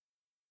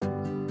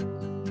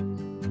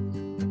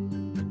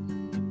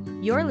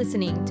You're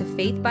listening to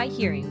Faith by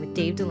Hearing with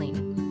Dave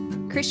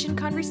Delaney, Christian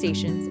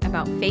conversations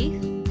about faith,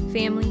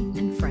 family,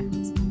 and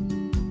friends.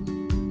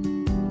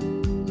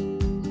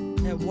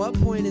 At what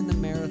point in the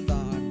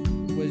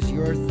marathon was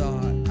your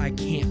thought, I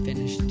can't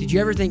finish? Did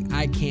you ever think,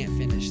 I can't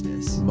finish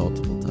this?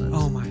 Multiple times.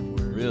 Oh my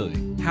word.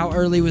 Really? How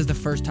early was the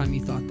first time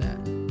you thought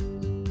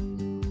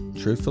that?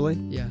 Truthfully?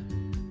 Yeah.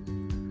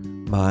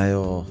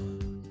 Mile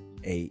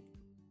 8.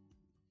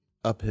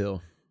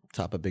 Uphill.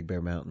 Top of Big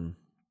Bear Mountain.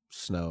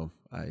 Snow.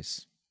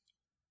 Ice.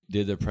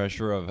 Did the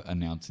pressure of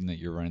announcing that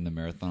you're running the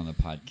marathon on the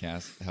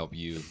podcast help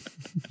you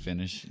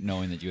finish,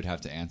 knowing that you would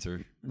have to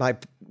answer?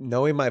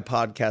 Knowing my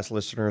podcast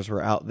listeners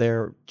were out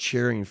there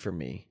cheering for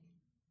me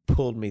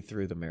pulled me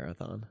through the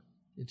marathon.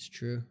 It's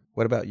true.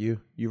 What about you?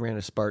 You ran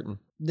a Spartan.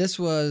 This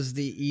was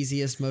the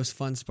easiest, most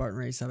fun Spartan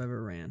race I've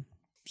ever ran.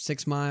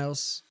 6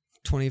 miles,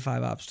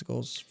 25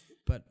 obstacles,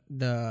 but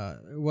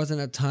it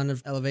wasn't a ton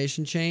of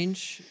elevation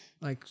change,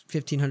 like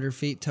 1,500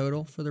 feet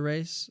total for the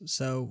race.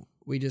 So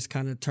we just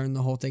kind of turned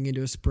the whole thing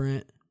into a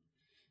sprint,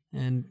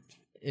 and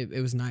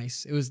it was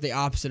nice. It was the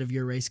opposite of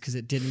your race because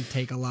it didn't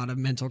take a lot of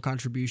mental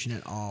contribution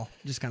at all.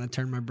 Just kind of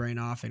turned my brain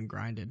off and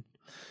grinded.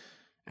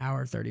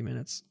 Hour, 30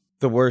 minutes.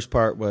 The worst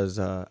part was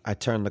I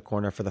turned the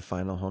corner for the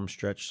final home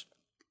stretch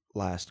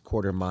last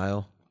quarter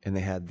mile, and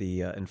they had the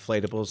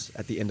inflatables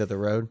at the end of the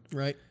road.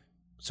 Right.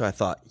 So I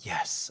thought,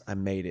 yes, I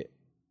made it.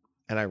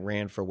 And I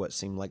ran for what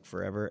seemed like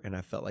forever, and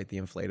I felt like the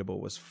inflatable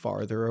was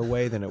farther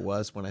away than it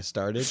was when I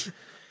started.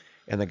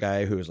 And the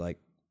guy who was like,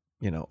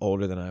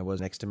 older than I was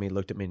next to me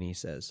looked at me and he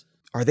says,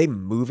 "Are they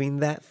moving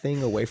that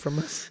thing away from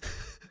us?"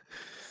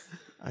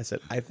 I said,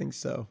 "I think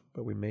so,"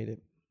 but we made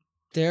it.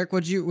 Derek,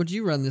 what'd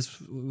you run this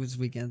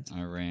weekend?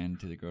 I ran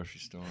to the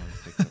grocery store,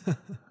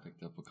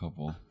 picked up a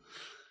couple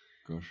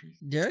groceries.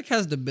 Derek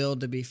has the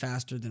build to be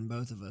faster than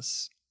both of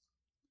us.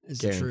 Is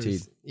the Guaranteed.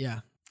 truth.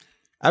 Yeah.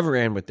 I've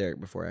ran with Derek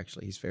before,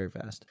 actually. He's very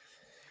fast.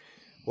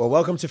 Well,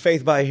 welcome to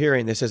Faith by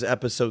Hearing. This is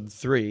episode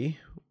 3,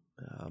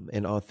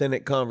 an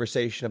authentic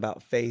conversation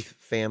about faith,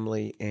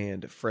 family,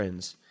 and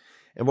friends.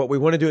 And what we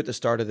want to do at the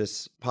start of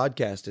this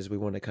podcast is we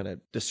want to kind of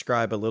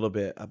describe a little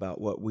bit about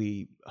what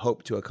we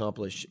hope to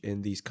accomplish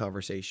in these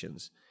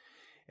conversations.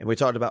 And we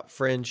talked about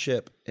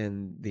friendship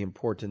and the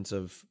importance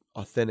of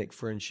authentic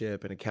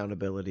friendship and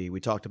accountability.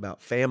 We talked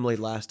about family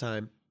last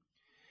time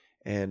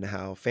and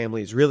how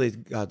family is really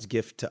God's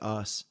gift to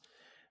us.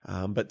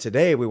 But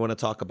today we want to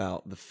talk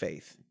about the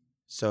faith.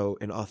 So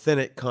an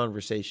authentic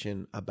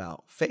conversation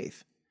about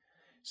faith.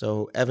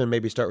 So Evan,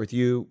 maybe start with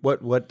you.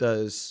 What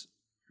does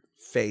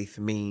faith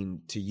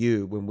mean to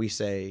you when we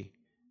say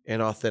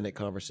an authentic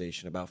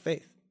conversation about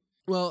faith?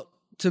 Well,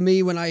 to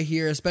me, when I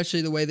hear,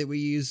 especially the way that we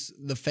use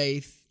the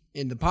faith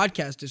in the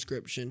podcast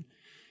description,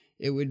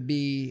 it would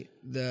be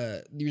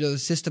the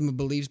system of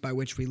beliefs by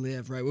which we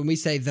live, right? When we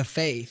say the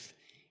faith,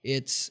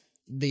 it's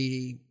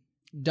the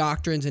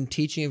doctrines and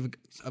teaching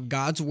of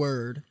God's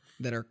word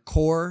that are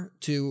core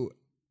to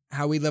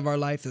how we live our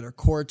life, that are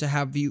core to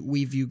how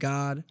we view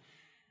God,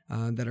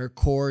 that are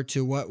core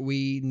to what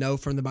we know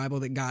from the Bible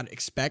that God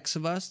expects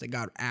of us, that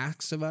God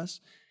asks of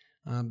us.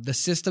 The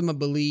system of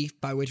belief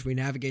by which we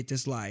navigate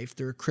this life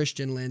through a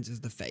Christian lens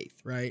is the faith,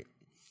 right?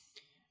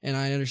 And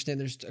I understand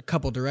there's a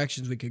couple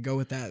directions we could go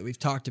with that we've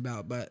talked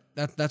about, but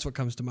that's what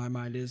comes to my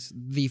mind is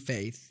the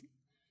faith,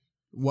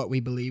 what we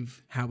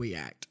believe, how we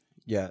act.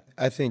 Yeah,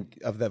 I think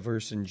of that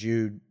verse in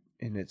Jude,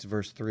 and it's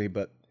verse 3,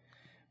 but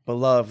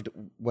 "Beloved,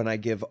 when I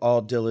give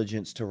all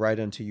diligence to write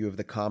unto you of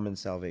the common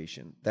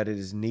salvation, that it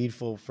is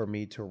needful for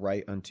me to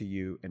write unto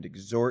you and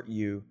exhort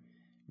you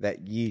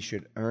that ye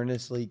should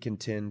earnestly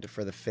contend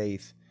for the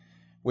faith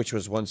which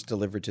was once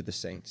delivered to the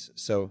saints."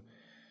 So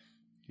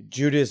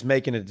Jude is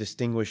making a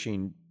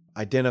distinguishing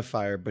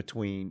identifier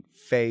between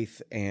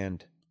faith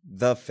and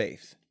the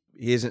faith.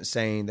 He isn't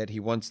saying that he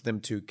wants them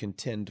to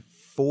contend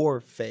for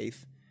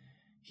faith.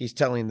 He's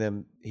telling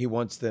them he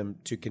wants them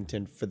to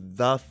contend for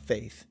the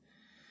faith.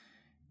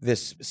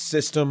 This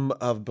system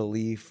of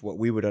belief, what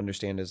we would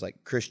understand as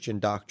like Christian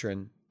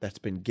doctrine that's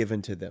been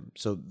given to them.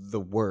 So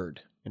the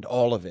word and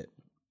all of it,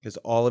 because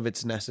all of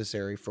it's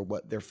necessary for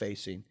what they're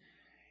facing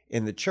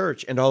in the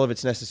church, and all of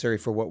it's necessary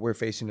for what we're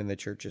facing in the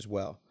church as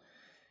well.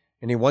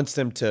 And he wants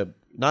them to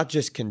not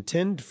just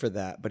contend for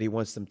that, but he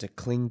wants them to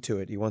cling to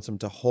it. He wants them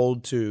to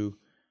hold to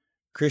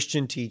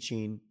Christian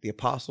teaching, the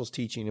apostles'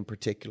 teaching in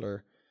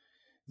particular,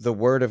 the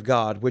word of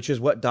God, which is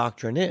what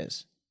doctrine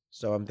is.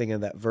 So I'm thinking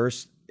of that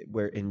verse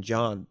where in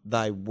John,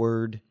 thy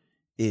word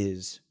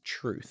is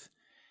truth.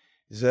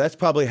 So that's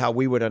probably how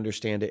we would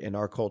understand it in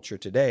our culture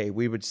today.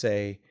 We would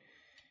say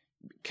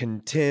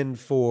contend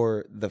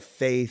for the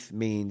faith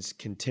means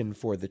contend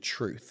for the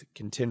truth,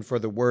 contend for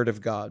the word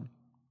of God.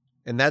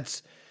 And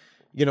that's,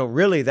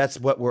 really that's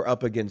what we're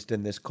up against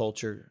in this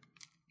culture.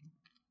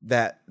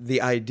 That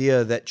the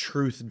idea that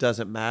truth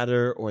doesn't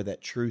matter, or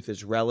that truth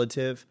is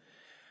relative,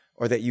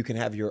 or that you can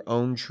have your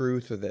own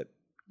truth, or that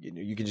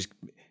you can just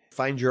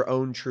find your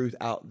own truth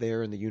out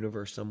there in the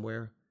universe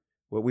somewhere.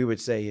 What we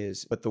would say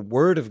is, but the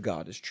word of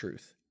God is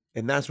truth.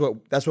 And that's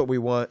what we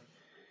want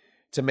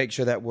to make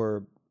sure that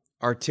we're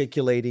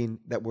articulating,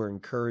 that we're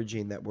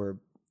encouraging, that we're,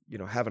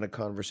 having a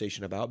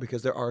conversation about,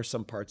 because there are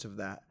some parts of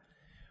that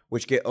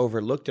which get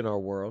overlooked in our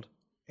world.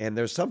 And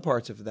there's some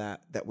parts of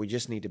that we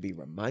just need to be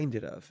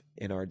reminded of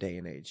in our day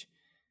and age.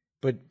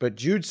 But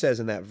Jude says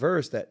in that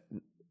verse that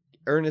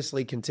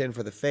earnestly contend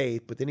for the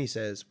faith, but then he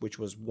says, which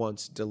was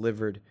once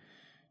delivered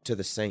to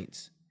the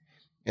saints.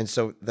 And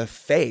so the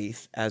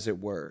faith, as it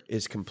were,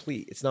 is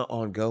complete. It's not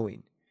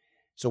ongoing.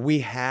 So we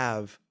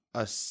have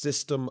a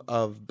system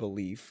of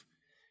belief.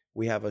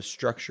 We have a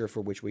structure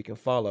for which we can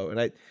follow. And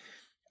I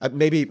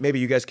maybe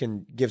you guys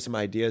can give some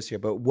ideas here,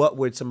 but what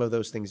would some of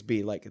those things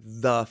be, like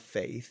the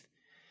faith?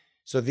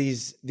 So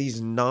these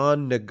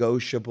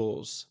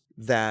non-negotiables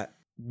that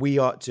we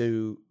ought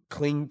to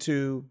cling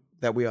to,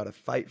 that we ought to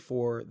fight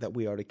for, that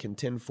we ought to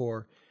contend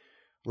for,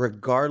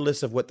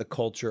 regardless of what the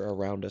culture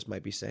around us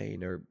might be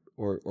saying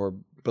or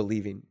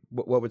believing.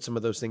 What would some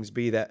of those things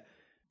be that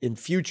in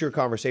future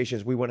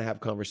conversations we want to have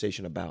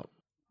conversation about?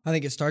 I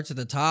think it starts at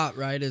the top,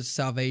 right? Is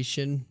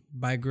salvation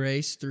by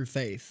grace through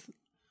faith,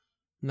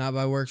 not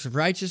by works of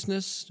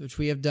righteousness, which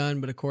we have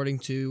done, but according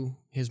to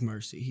his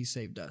mercy, he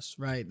saved us,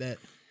 right? That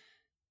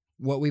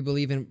what we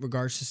believe in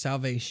regards to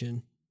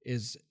salvation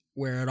is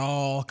where it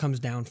all comes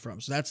down from.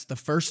 So that's the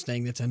first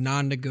thing that's a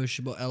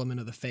non-negotiable element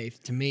of the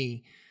faith to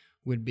me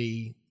would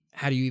be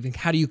how do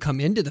you come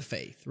into the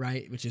faith,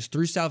 right? Which is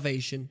through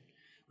salvation,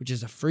 which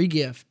is a free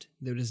gift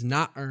that is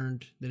not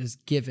earned, that is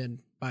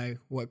given by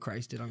what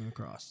Christ did on the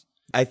cross.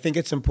 I think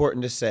it's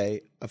important to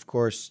say, of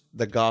course,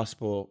 the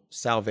gospel,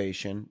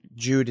 salvation.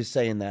 Jude is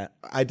saying that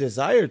I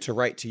desire to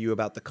write to you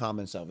about the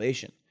common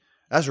salvation.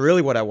 That's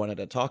really what I wanted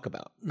to talk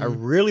about. I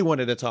really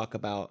wanted to talk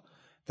about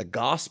the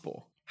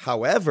gospel.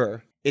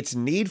 However, it's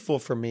needful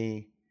for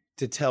me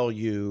to tell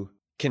you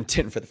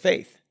contend for the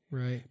faith.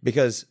 Right.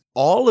 Because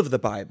all of the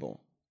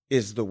Bible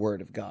is the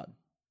word of God.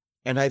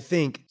 And I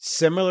think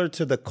similar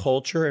to the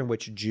culture in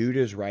which Jude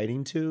is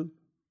writing to,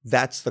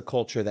 that's the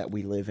culture that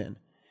we live in.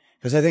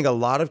 Because I think a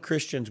lot of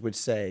Christians would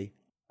say,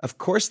 of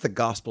course the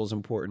gospel is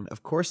important.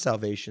 Of course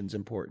salvation is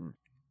important.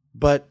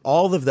 But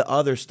all of the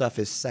other stuff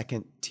is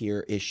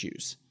second-tier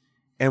issues.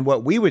 And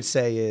what we would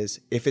say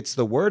is, if it's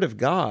the word of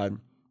God,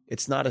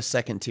 it's not a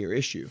second-tier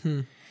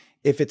issue.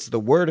 If it's the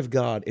word of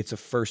God, it's a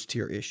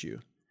first-tier issue.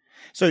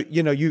 So,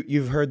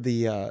 you've heard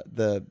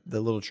the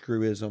little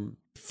truism,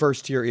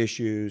 first-tier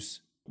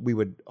issues, we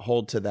would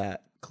hold to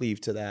that, cleave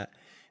to that.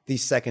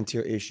 These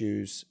second-tier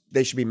issues,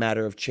 they should be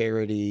matter of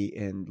charity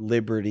and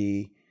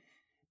liberty.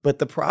 But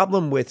the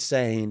problem with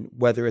saying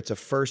whether it's a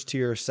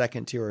first-tier,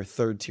 second-tier, or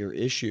third-tier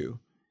issue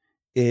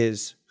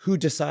is who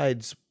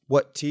decides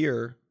what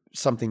tier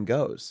something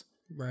goes.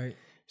 Right.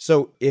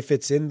 So if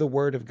it's in the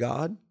word of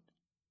God,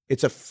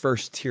 it's a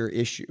first-tier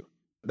issue.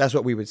 That's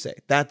what we would say.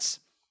 That's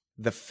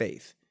the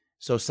faith.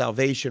 So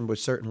salvation would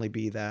certainly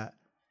be that.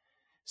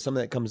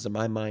 Something that comes to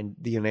my mind,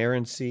 the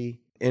inerrancy,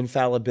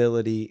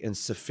 infallibility, and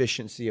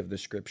sufficiency of the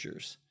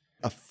scriptures.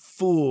 A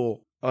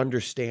full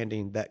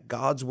understanding that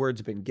God's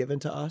word's been given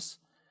to us.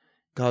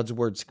 God's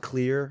word's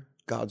clear.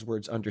 God's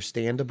word's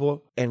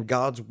understandable. And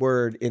God's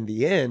word in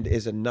the end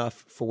is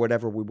enough for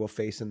whatever we will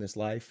face in this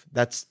life.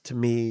 That's, to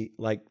me,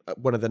 like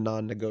one of the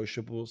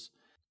non-negotiables.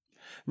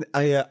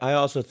 I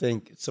also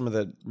think some of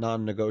the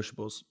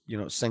non-negotiables,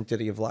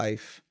 sanctity of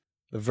life,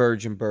 the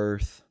virgin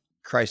birth,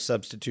 Christ's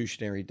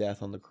substitutionary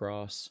death on the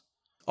cross.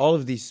 All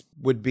of these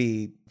would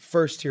be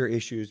first-tier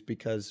issues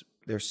because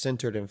they're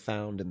centered and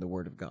found in the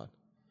Word of God.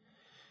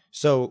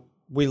 So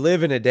we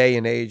live in a day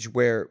and age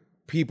where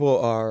people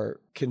are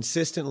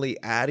consistently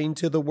adding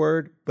to the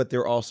Word, but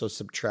they're also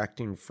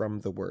subtracting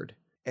from the Word.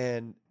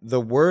 And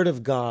the Word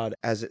of God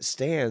as it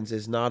stands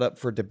is not up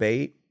for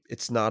debate.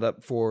 It's not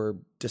up for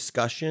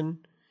discussion.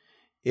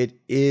 It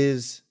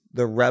is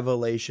the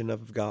revelation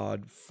of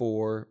God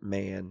for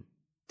man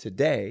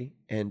today,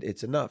 and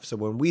it's enough. So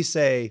when we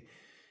say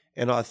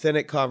an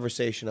authentic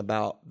conversation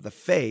about the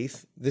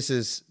faith, this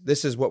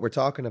is what we're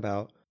talking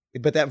about.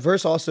 But that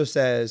verse also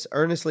says,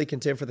 earnestly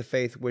contend for the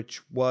faith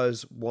which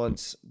was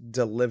once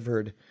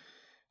delivered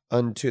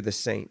unto the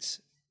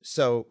saints.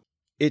 So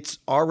it's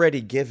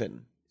already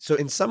given. So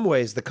in some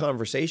ways, the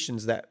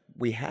conversations that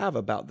we have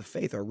about the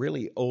faith are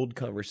really old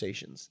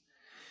conversations.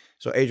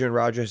 So Adrian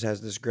Rogers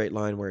has this great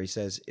line where he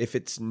says, if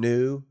it's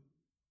new,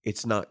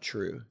 it's not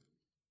true.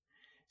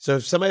 So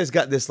if somebody's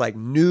got this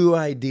new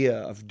idea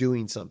of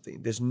doing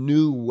something, this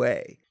new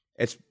way,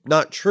 it's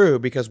not true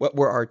because what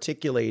we're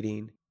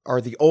articulating are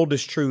the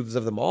oldest truths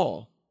of them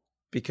all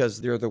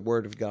because they're the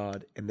word of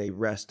God and they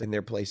rest and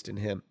they're placed in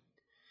him.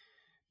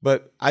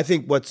 But I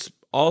think what's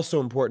also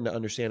important to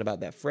understand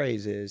about that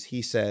phrase is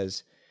he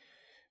says,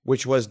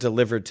 which was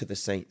delivered to the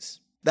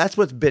saints. That's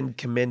what's been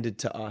commended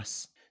to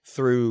us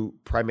through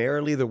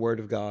primarily the word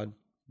of God,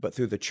 but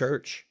through the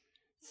church,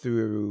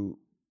 through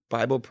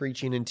Bible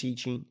preaching and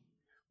teaching.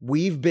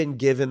 We've been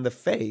given the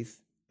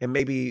faith, and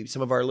maybe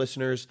some of our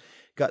listeners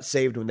got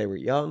saved when they were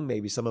young.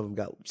 Maybe some of them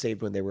got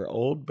saved when they were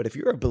old. But if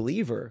you're a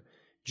believer,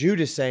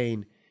 Jude is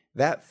saying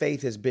that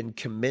faith has been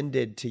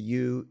commended to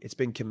you. It's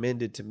been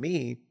commended to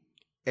me.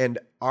 And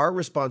our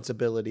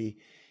responsibility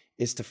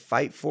is to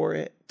fight for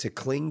it, to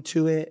cling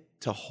to it,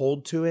 to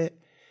hold to it,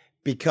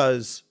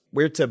 because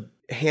we're to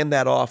hand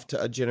that off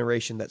to a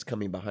generation that's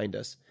coming behind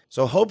us.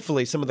 So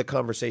hopefully some of the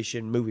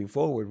conversation moving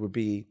forward would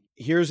be,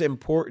 here's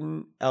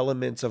important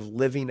elements of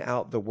living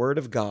out the word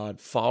of God,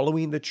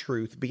 following the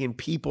truth, being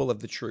people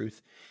of the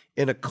truth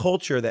in a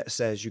culture that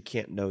says you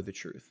can't know the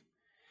truth.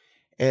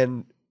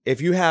 And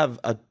if you have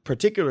a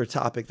particular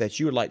topic that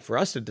you would like for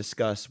us to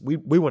discuss, we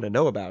want to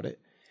know about it.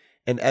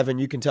 And Evan,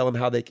 you can tell them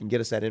how they can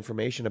get us that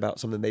information about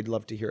something they'd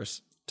love to hear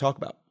us talk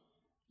about.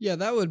 Yeah,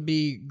 that would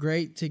be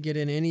great to get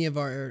in any of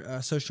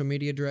our social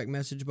media direct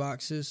message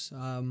boxes.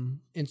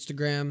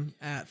 Instagram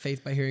at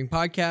Faith by Hearing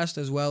Podcast,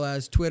 as well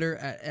as Twitter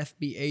at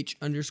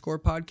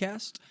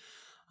FBH_podcast.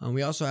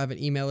 We also have an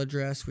email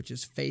address, which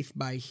is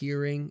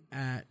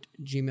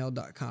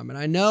faithbyhearing@gmail.com. And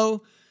I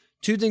know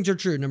two things are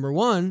true. Number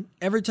one,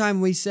 every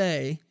time we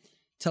say,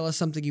 tell us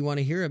something you want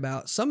to hear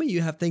about, some of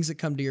you have things that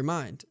come to your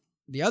mind.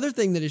 The other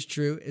thing that is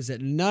true is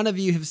that none of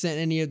you have sent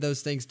any of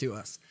those things to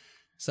us.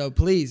 So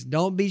please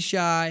don't be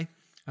shy.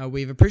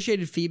 We've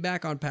appreciated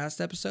feedback on past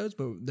episodes,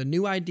 but the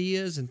new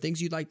ideas and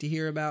things you'd like to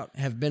hear about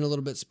have been a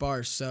little bit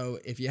sparse. So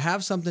if you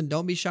have something,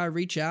 don't be shy,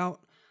 reach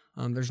out.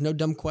 There's no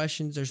dumb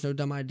questions. There's no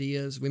dumb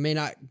ideas. We may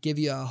not give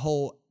you a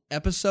whole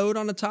episode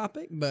on a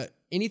topic, but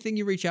anything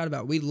you reach out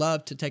about, we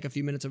love to take a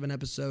few minutes of an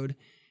episode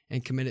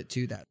and commit it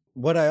to that.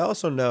 What I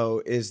also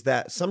know is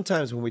that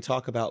sometimes when we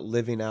talk about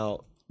living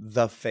out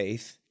the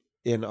faith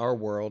in our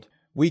world,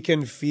 we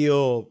can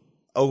feel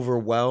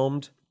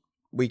overwhelmed.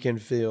 We can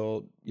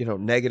feel,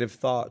 negative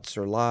thoughts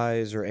or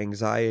lies or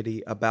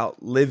anxiety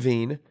about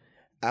living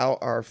out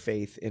our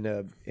faith in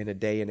a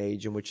day and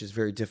age in which it's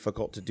very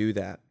difficult to do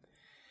that.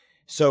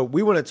 So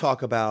we want to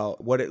talk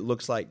about what it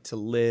looks like to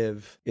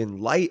live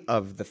in light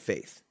of the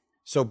faith.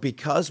 So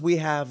because we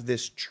have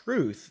this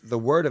truth, the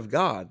word of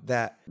God,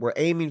 that we're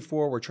aiming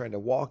for, we're trying to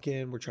walk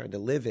in, we're trying to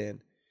live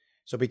in.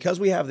 So because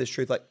we have this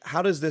truth,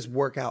 how does this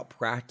work out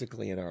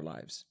practically in our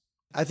lives?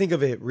 I think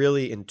of it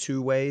really in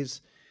two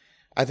ways.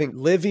 I think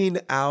living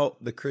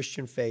out the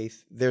Christian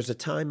faith, there's a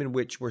time in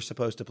which we're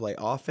supposed to play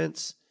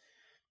offense,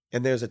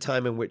 and there's a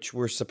time in which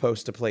we're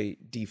supposed to play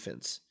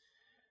defense.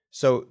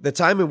 So the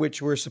time in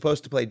which we're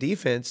supposed to play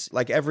defense,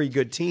 like every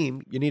good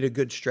team, you need a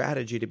good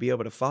strategy to be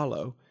able to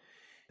follow.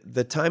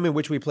 The time in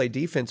which we play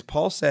defense,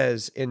 Paul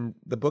says in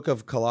the book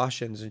of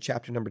Colossians in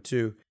chapter number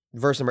 2,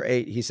 verse number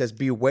 8, he says,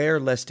 "Beware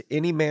lest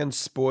any man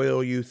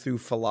spoil you through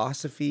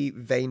philosophy,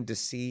 vain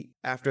deceit,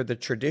 after the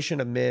tradition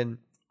of men,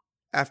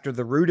 after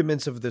the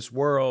rudiments of this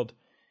world,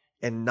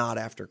 and not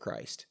after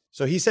Christ."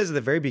 So he says at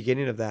the very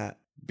beginning of that,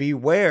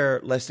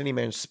 beware lest any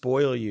man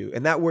spoil you.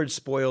 And that word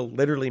spoil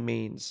literally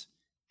means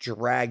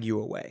drag you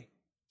away.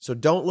 So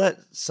don't let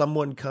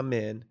someone come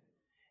in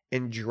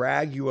and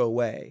drag you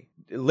away,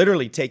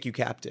 literally take you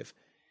captive.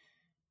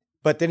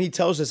 But then he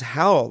tells us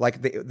how,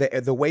 like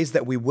the ways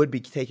that we would be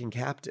taken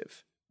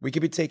captive. We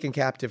could be taken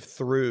captive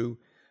through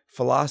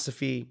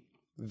philosophy,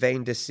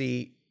 vain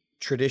deceit,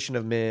 tradition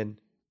of men,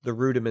 the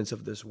rudiments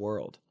of this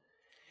world.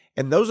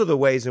 And those are the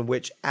ways in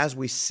which, as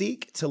we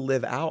seek to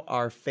live out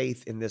our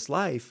faith in this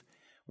life,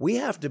 we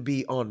have to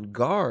be on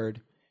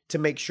guard to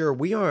make sure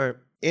we aren't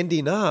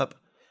ending up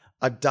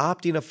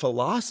adopting a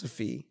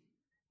philosophy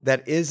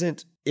that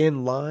isn't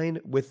in line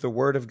with the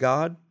word of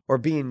God, or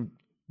being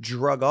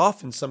drug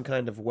off in some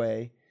kind of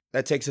way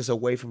that takes us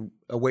away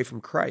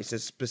from Christ.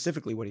 Is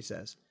specifically what he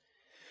says.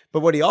 But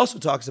what he also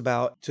talks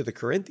about to the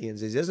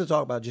Corinthians is he doesn't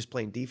talk about just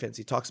playing defense.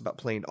 He talks about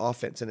playing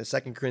offense. And in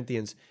 2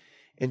 Corinthians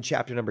in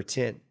chapter number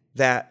 10,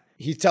 that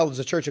he tells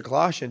the church of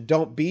Colossians,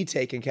 don't be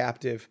taken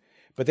captive.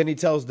 But then he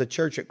tells the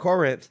church at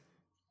Corinth,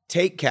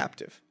 take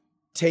captive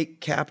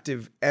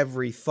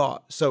every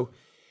thought. So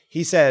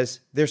he says,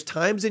 there's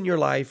times in your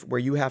life where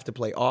you have to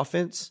play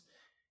offense,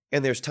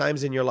 and there's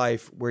times in your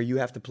life where you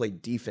have to play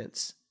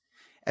defense.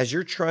 As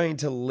you're trying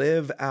to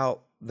live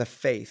out the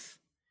faith,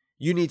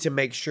 you need to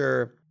make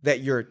sure that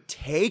you're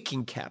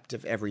taking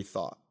captive every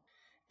thought,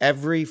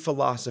 every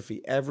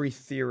philosophy, every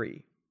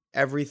theory,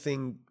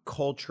 everything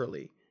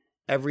culturally,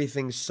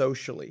 everything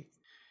socially,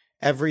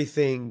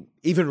 everything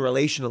even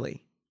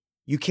relationally.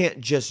 You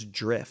can't just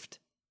drift.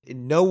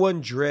 No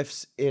one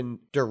drifts in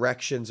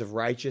directions of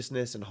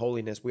righteousness and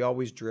holiness. We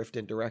always drift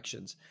in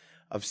directions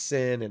of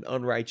sin and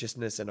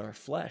unrighteousness in our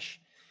flesh.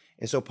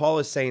 And so Paul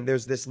is saying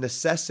there's this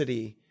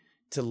necessity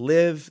to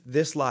live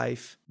this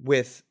life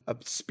with a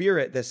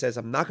spirit that says,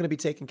 I'm not going to be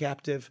taken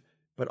captive,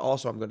 but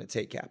also I'm going to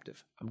take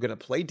captive. I'm going to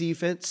play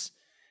defense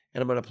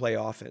and I'm going to play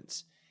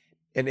offense.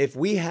 And if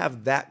we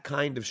have that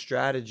kind of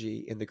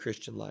strategy in the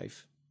Christian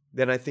life,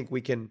 then I think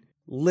we can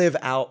live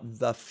out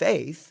the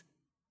faith,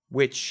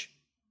 which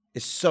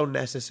is so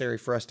necessary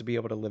for us to be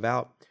able to live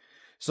out.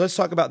 So let's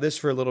talk about this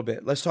for a little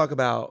bit. Let's talk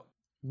about,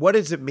 what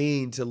does it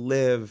mean to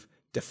live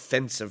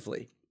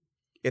defensively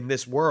in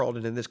this world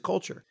and in this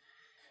culture?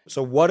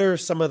 So what are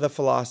some of the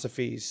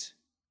philosophies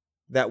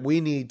that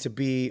we need to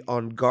be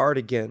on guard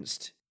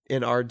against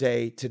in our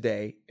day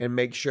today, and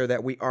make sure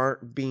that we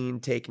aren't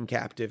being taken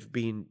captive,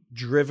 being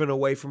driven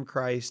away from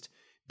Christ,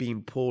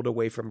 being pulled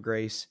away from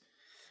grace?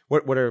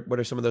 What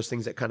are some of those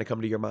things that kind of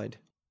come to your mind?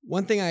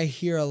 One thing I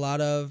hear a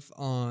lot of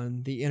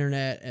on the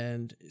internet,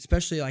 and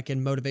especially like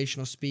in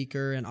motivational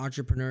speaker and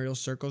entrepreneurial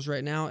circles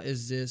right now,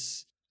 is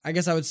this, I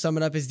guess I would sum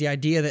it up as the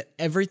idea that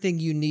everything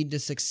you need to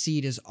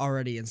succeed is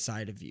already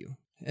inside of you.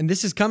 And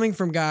this is coming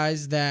from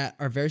guys that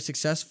are very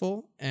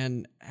successful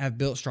and have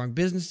built strong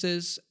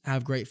businesses,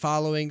 have great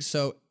followings.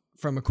 So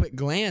from a quick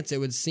glance, it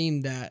would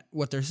seem that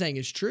what they're saying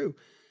is true.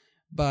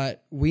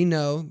 But we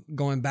know,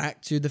 going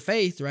back to the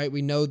faith, right?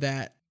 We know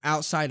that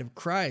outside of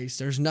Christ,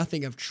 there's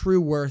nothing of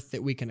true worth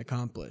that we can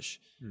accomplish.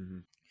 Mm-hmm.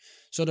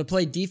 So to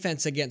play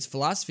defense against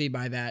philosophy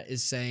by that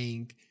is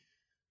saying,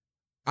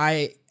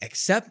 I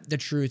accept the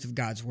truth of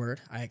God's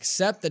word. I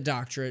accept the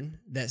doctrine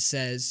that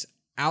says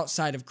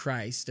outside of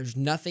Christ, there's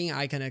nothing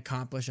I can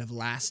accomplish of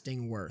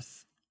lasting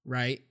worth,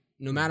 right?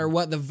 No matter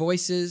what the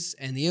voices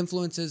and the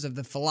influences of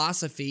the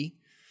philosophy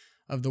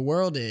of the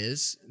world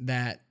is,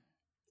 that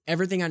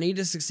everything I need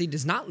to succeed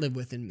does not live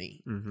within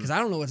me, because I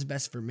don't know what's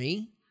best for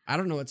me. I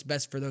don't know what's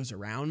best for those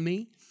around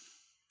me.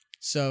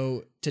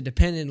 So to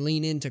depend and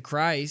lean into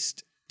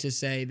Christ to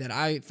say that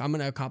if I'm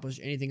going to accomplish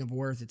anything of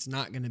worth, it's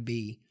not going to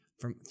be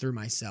through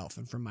myself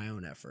and from my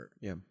own effort.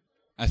 Yeah.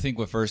 I think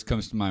what first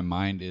comes to my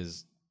mind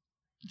is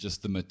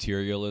just the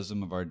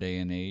materialism of our day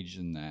and age,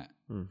 and that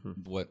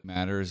what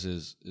matters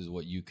is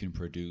what you can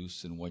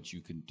produce and what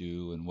you can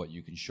do and what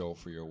you can show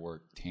for your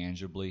work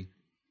tangibly,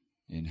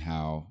 and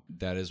how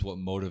that is what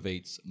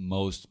motivates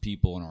most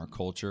people in our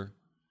culture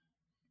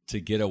to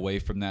get away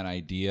from that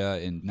idea,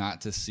 and not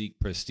to seek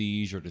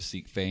prestige or to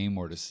seek fame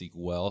or to seek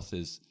wealth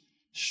is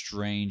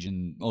strange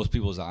in most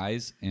people's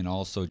eyes. And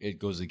also it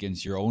goes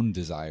against your own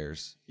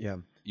desires. Yeah.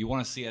 You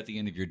want to see at the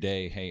end of your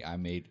day, hey, I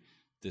made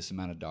this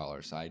amount of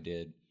dollars. I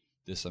did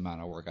this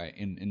amount of work.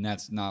 And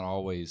that's not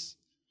always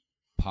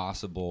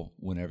possible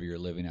whenever you're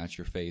living out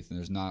your faith. And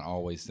there's not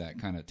always that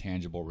kind of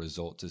tangible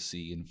result to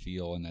see and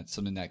feel. And that's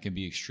something that can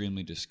be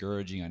extremely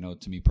discouraging. I know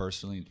to me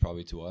personally, and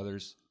probably to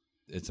others.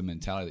 It's a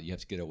mentality that you have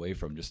to get away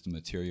from, just the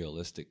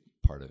materialistic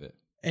part of it.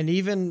 And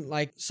even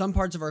like some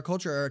parts of our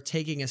culture are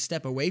taking a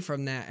step away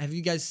from that. Have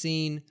you guys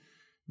seen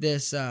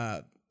this,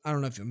 I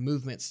don't know if a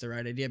movement's the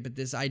right idea, but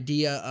this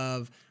idea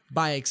of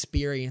buy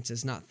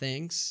experiences, not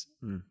things?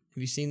 Have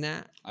you seen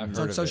that? I've it's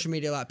heard on of social it.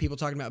 media a lot. People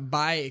talking about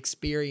buy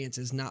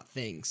experiences, not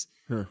things.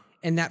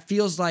 And that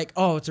feels like,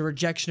 oh, it's a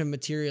rejection of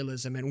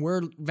materialism and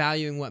we're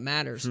valuing what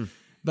matters.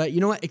 But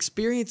you know what?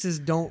 Experiences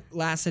don't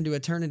last into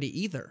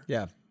eternity either.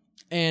 Yeah.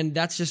 And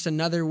that's just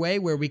another way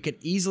where we could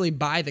easily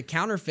buy the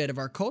counterfeit of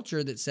our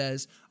culture that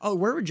says, oh,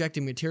 we're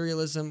rejecting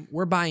materialism,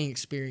 we're buying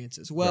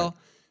experiences. Well,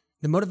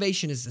 the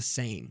motivation is the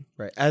same.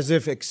 Right. As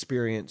if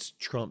experience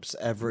trumps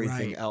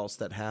everything Right. else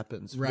that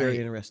happens. Right. Very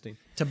interesting.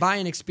 To buy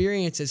an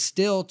experience is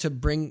still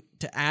to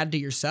add to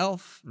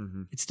yourself.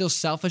 It's still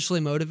selfishly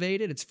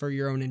motivated. It's for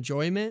your own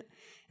enjoyment.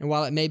 And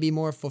while it may be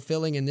more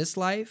fulfilling in this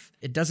life,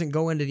 it doesn't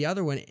go into the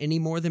other one any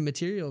more than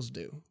materials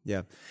do.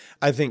 Yeah.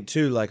 I think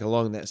too, like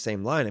along that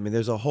same line, I mean,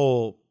 there's a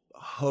whole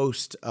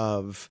host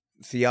of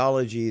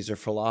theologies or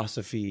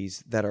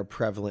philosophies that are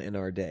prevalent in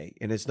our day.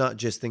 And it's not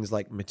just things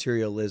like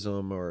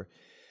materialism or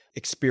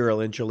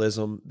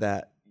experientialism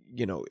that,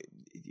 you know,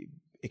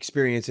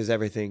 experience is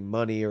everything,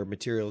 money or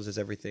materials is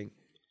everything,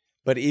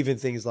 but even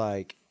things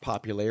like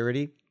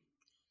popularity,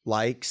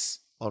 likes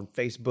on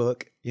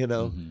Facebook, you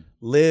know,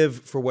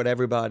 live for what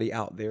everybody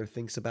out there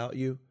thinks about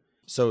you.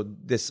 So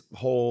this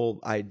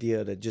whole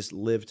idea to just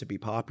live to be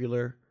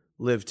popular,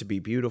 live to be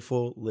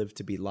beautiful, live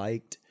to be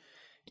liked,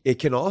 it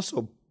can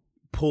also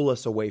pull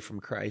us away from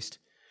Christ,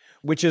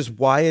 which is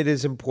why it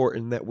is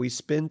important that we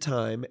spend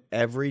time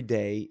every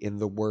day in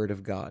the Word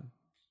of God.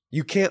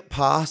 You can't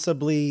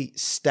possibly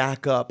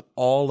stack up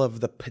all of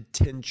the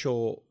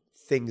potential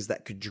things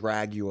that could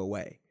drag you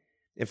away.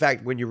 In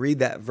fact, when you read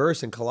that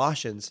verse in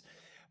Colossians,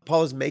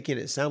 Paul is making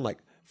it sound like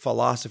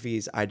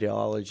philosophies,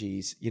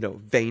 ideologies, you know,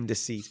 vain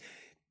deceits,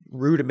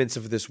 rudiments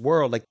of this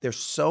world. Like there's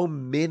so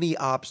many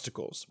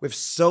obstacles. We have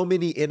so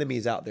many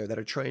enemies out there that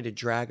are trying to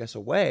drag us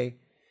away,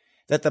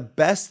 that the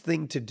best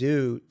thing to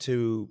do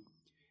to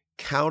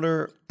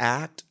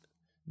counteract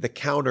the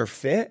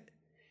counterfeit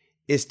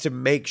is to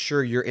make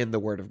sure you're in the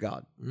Word of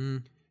God.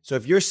 So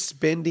if you're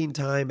spending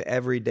time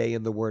every day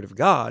in the Word of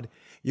God,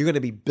 you're going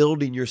to be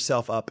building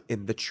yourself up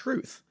in the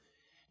truth.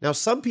 Now,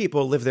 some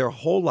people live their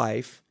whole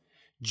life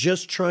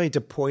just trying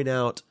to point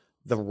out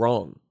the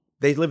wrong.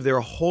 They live their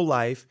whole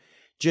life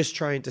just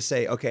trying to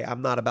say, okay,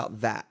 I'm not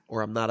about that,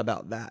 or I'm not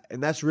about that.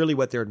 And that's really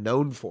what they're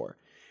known for.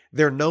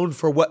 They're known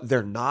for what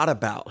they're not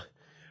about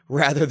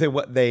rather than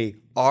what they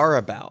are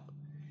about.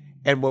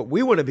 And what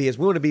we want to be is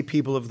we want to be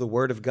people of the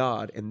Word of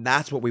God, and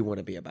that's what we want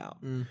to be about.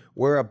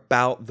 We're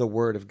about the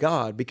Word of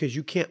God because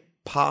you can't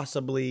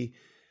possibly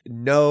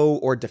know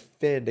or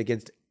defend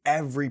against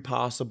every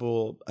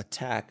possible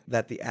attack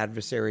that the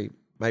adversary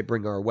might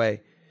bring our way.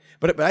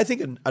 But I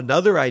think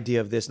another idea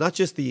of this, not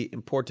just the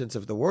importance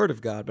of the Word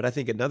of God, but I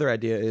think another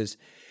idea is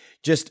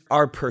just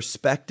our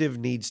perspective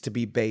needs to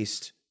be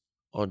based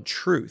on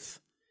truth.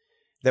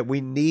 That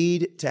we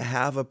need to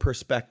have a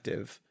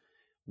perspective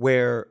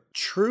where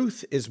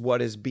truth is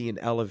what is being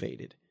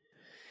elevated.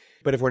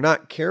 But if we're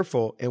not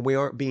careful and we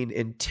aren't being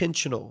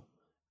intentional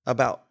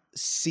about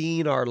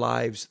seeing our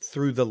lives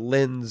through the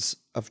lens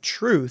of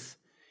truth,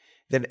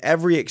 then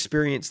every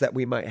experience that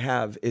we might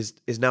have is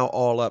now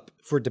all up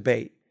for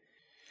debate.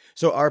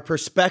 So our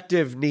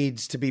perspective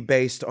needs to be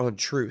based on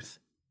truth.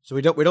 So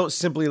we don't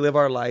simply live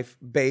our life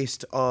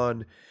based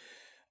on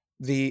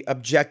the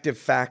objective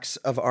facts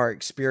of our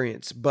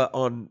experience, but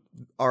on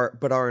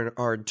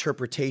our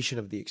interpretation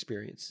of the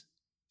experience.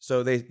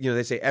 So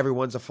they say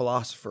everyone's a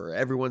philosopher,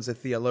 everyone's a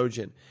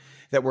theologian,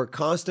 that we're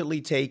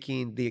constantly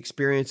taking the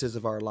experiences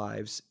of our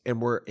lives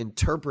and we're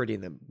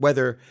interpreting them,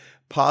 whether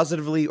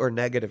positively or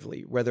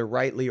negatively, whether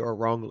rightly or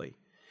wrongly.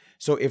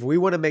 So if we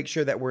want to make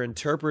sure that we're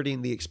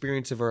interpreting the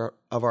experience of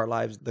our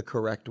lives the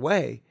correct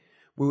way,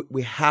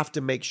 we have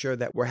to make sure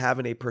that we're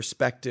having a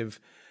perspective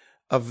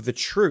of the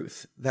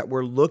truth, that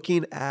we're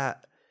looking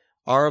at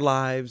our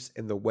lives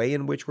and the way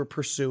in which we're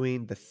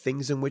pursuing the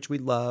things in which we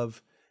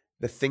love,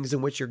 the things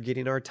in which you're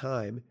getting our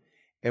time,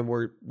 and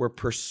we're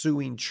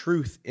pursuing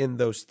truth in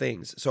those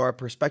things. So our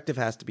perspective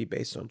has to be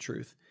based on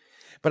truth.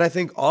 But I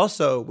think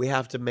also we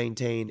have to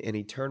maintain an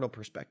eternal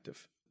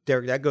perspective.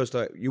 Derek, that goes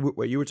to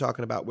what you were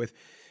talking about with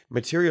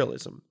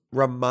materialism,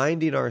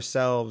 reminding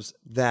ourselves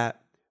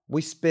that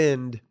we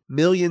spend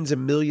millions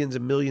and millions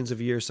and millions of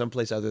years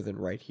someplace other than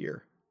right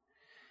here.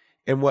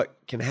 And what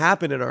can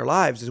happen in our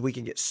lives is we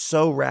can get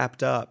so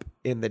wrapped up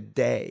in the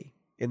day,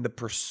 in the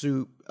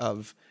pursuit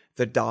of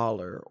the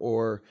dollar,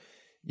 or,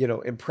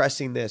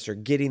 impressing this or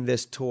getting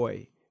this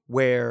toy,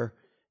 where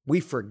we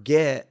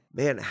forget,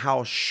 man,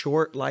 how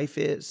short life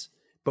is,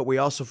 but we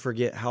also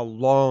forget how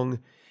long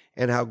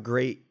and how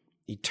great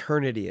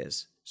eternity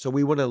is. So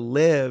we want to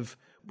live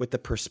with the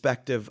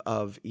perspective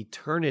of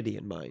eternity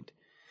in mind.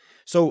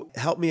 So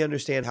help me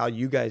understand how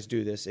you guys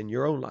do this in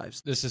your own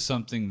lives. This is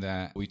something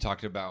that we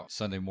talked about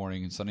Sunday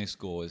morning in Sunday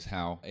school, is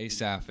how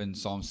Asaph in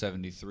Psalm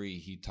 73,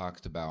 he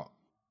talked about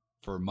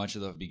for much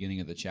of the beginning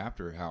of the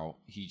chapter, how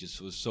he just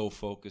was so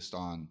focused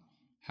on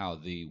how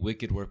the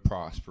wicked were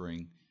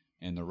prospering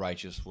and the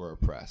righteous were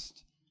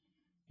oppressed.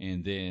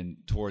 And then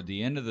toward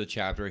the end of the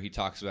chapter, he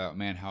talks about,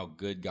 man, how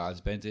good God's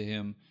been to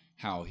him,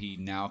 how he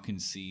now can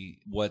see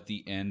what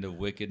the end of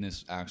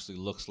wickedness actually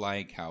looks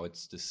like, how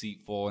it's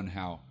deceitful, and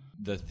how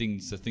the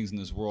things in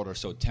this world are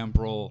so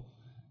temporal.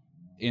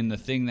 And the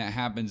thing that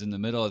happens in the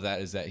middle of that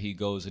is that he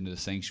goes into the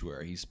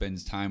sanctuary. He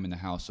spends time in the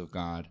house of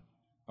God,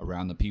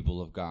 around the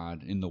people of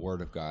God, in the Word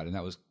of God. And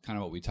that was kind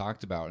of what we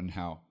talked about, and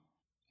how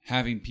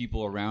having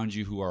people around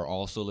you who are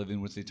also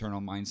living with the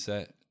eternal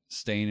mindset,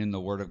 staying in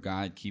the Word of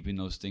God, keeping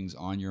those things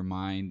on your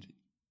mind,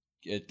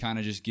 it kind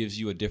of just gives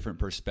you a different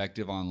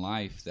perspective on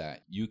life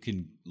that you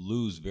can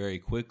lose very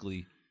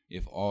quickly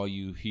if all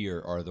you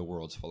hear are the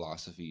world's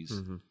philosophies,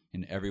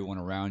 and everyone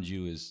around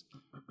you is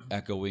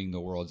echoing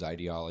the world's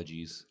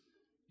ideologies,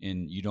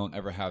 and you don't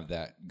ever have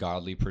that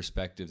godly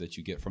perspective that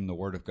you get from the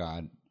Word of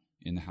God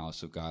in the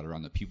house of God,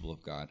 around the people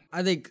of God.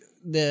 I think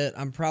that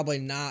I'm probably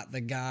not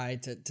the guy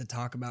to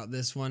talk about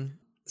this one.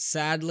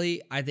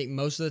 Sadly, I think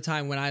most of the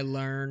time when I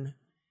learn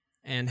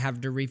and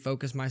have to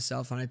refocus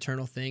myself on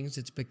eternal things,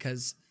 it's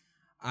because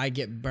I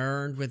get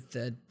burned with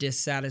the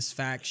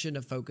dissatisfaction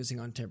of focusing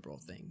on temporal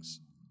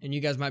things. And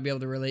you guys might be able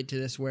to relate to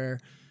this,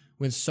 where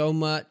when so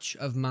much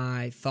of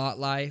my thought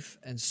life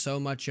and so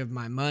much of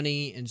my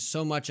money and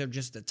so much of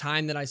just the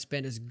time that I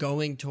spend is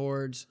going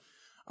towards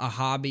a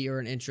hobby or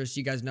an interest.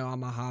 You guys know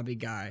I'm a hobby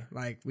guy.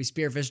 Like, we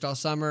spearfished all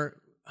summer,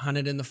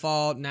 hunted in the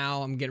fall.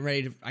 Now I'm getting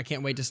ready I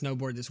can't wait to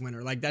snowboard this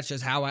winter. Like, that's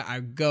just how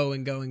I go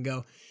and go and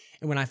go.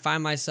 And when I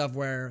find myself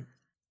where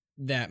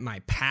that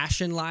my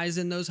passion lies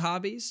in those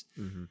hobbies,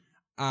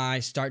 I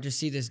start to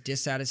see this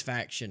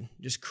dissatisfaction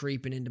just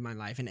creeping into my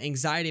life. And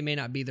anxiety may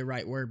not be the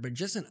right word, but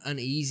just an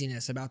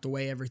uneasiness about the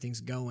way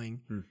everything's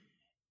going.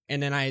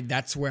 And then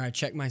that's where I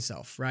check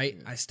myself,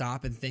 right? I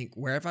stop and think,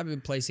 where have I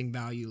been placing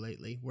value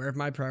lately? Where have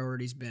my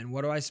priorities been?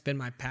 What do I spend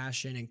my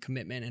passion and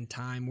commitment and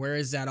time? Where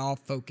is that all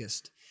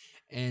focused?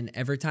 And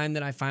every time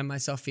that I find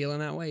myself feeling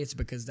that way, it's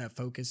because that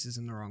focus is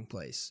in the wrong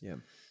place. Yeah.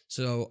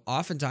 So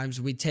oftentimes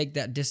we take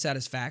that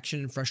dissatisfaction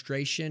and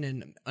frustration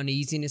and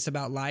uneasiness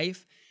about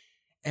life,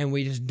 and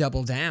we just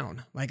double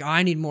down. Like,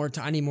 I need more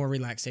time. I need more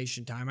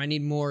relaxation time. I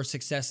need more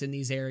success in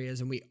these areas.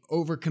 And we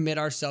overcommit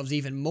ourselves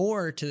even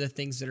more to the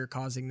things that are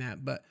causing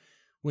that. But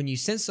when you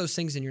sense those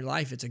things in your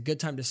life, it's a good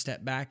time to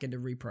step back and to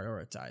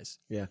reprioritize.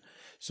 Yeah.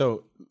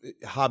 So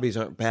hobbies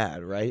aren't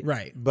bad, right?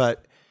 Right.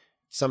 But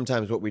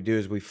sometimes what we do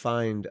is we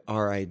find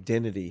our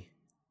identity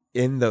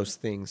in those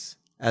things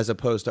as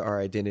opposed to our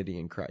identity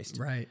in Christ.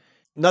 Right.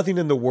 Nothing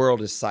in the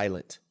world is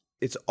silent.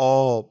 It's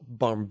all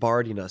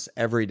bombarding us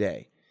every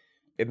day.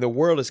 And the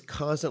world is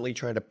constantly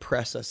trying to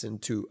press us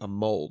into a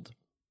mold.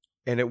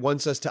 And it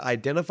wants us to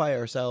identify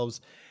ourselves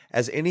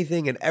as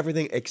anything and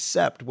everything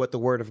except what the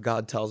Word of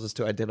God tells us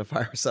to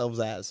identify ourselves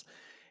as.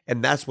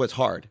 And that's what's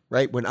hard,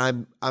 right? When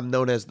I'm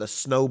known as the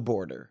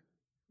snowboarder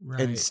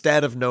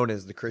instead of known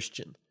as the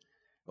Christian.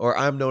 Or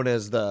I'm known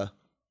as the,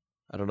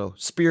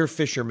 spear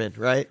fisherman,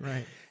 right?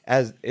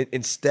 Right.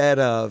 Instead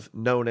of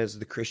known as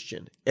the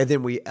Christian. And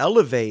then we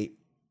elevate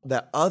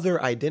that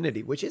other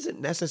identity, which isn't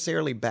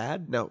necessarily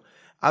bad. Now,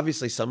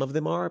 obviously some of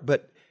them are,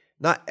 but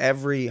not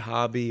every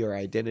hobby or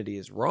identity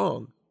is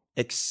wrong,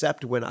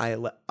 except when I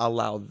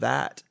allow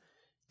that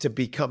to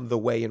become the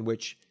way in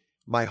which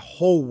my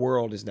whole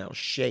world is now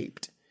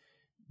shaped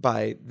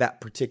by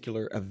that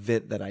particular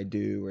event that I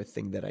do or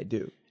thing that I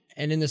do.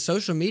 And in the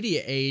social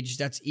media age,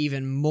 that's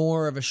even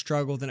more of a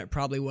struggle than it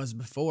probably was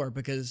before,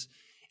 because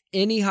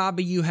any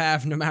hobby you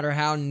have, no matter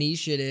how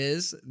niche it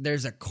is,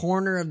 there's a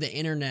corner of the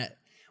internet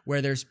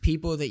where there's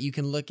people that you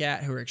can look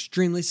at who are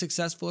extremely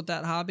successful at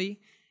that hobby,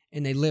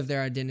 and they live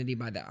their identity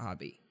by that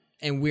hobby.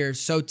 And we're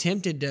so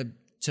tempted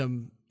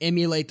to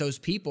emulate those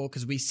people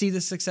because we see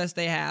the success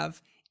they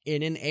have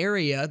in an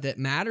area that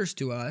matters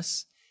to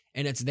us,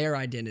 and it's their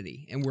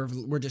identity. And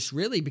we're just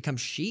really become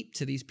sheep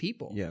to these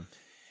people. Yeah.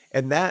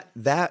 And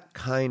that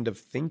kind of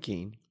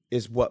thinking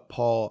is what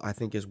Paul, I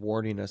think, is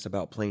warning us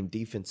about playing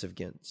defense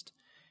against.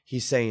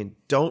 He's saying,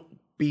 don't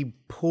be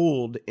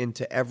pulled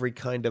into every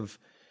kind of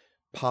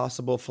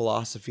possible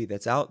philosophy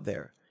that's out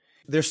there.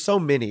 There's so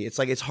many. It's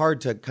like it's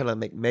hard to kind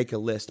of make a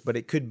list, but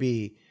it could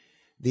be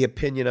the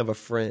opinion of a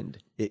friend.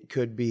 It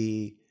could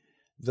be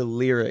the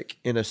lyric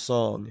in a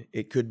song.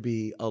 It could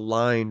be a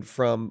line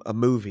from a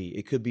movie.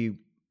 It could be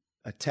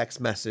a text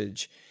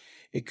message.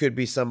 It could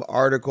be some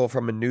article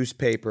from a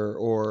newspaper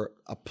or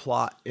a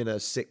plot in a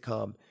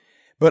sitcom.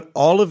 But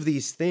all of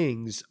these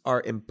things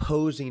are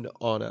imposing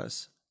on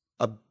us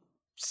a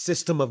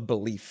system of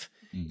belief.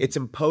 Mm-hmm. It's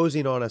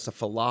imposing on us a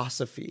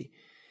philosophy.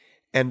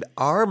 And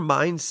our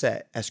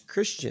mindset as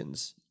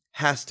Christians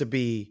has to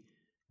be,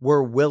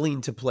 we're willing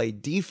to play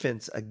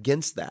defense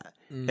against that.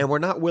 And we're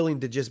not willing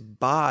to just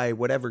buy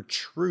whatever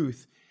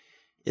truth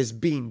is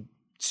being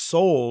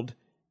sold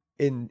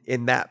in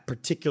that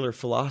particular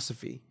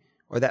philosophy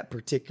or that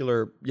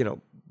particular,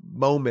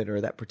 moment or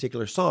that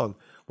particular song,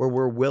 where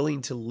we're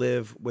willing to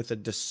live with a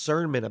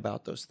discernment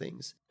about those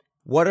things.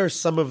 What are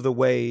some of the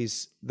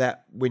ways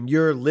that when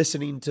you're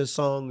listening to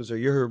songs or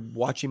you're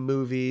watching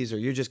movies or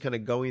you're just kind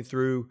of going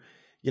through,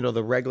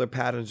 the regular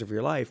patterns of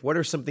your life, what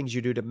are some things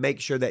you do to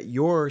make sure that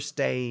you're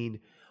staying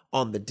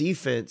on the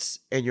defense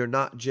and you're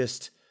not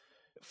just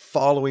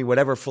following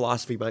whatever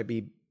philosophy might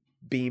be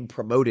being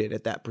promoted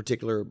at that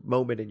particular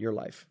moment in your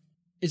life?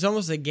 It's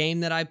almost a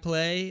game that I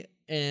play,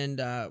 and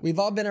we've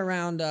all been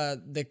around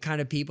the kind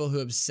of people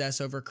who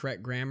obsess over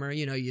correct grammar.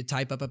 You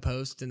type up a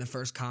post and the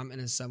first comment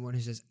is someone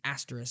who says,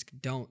 asterisk,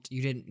 don't.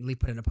 You didn't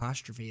put an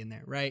apostrophe in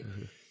there, right?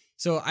 Mm-hmm.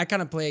 So I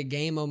kind of play a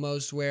game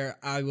almost where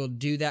I will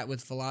do that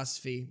with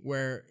philosophy,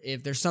 where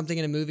if there's something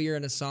in a movie or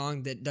in a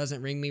song that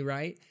doesn't ring me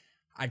right,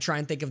 I try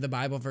and think of the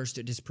Bible verse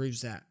that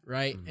disproves that,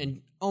 right? Mm-hmm.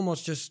 And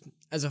almost just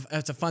as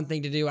a fun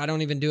thing to do. I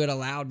don't even do it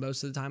aloud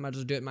most of the time. I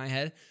just do it in my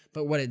head.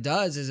 But what it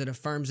does is it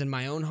affirms in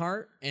my own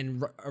heart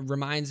and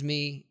reminds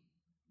me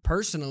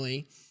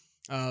personally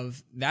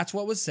of that's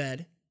what was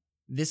said.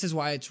 This is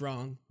why it's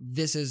wrong.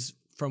 This is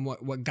from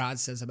what God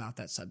says about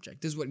that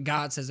subject. This is what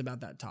God says about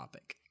that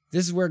topic.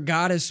 This is where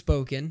God has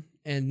spoken.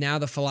 And now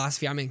the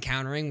philosophy I'm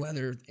encountering,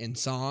 whether in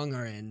song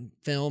or in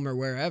film or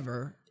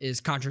wherever,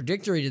 is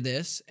contradictory to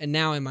this. And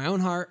now in my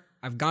own heart,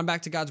 I've gone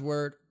back to God's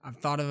word. I've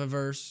thought of a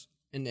verse,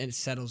 and it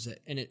settles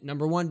it. And it,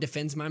 number one,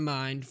 defends my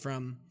mind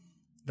from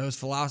those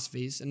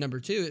philosophies. And number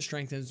two, it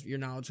strengthens your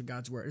knowledge of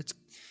God's word. It's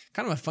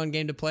kind of a fun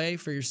game to play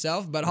for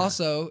yourself, but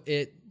also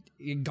it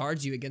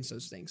guards you against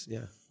those things.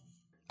 Yeah.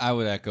 I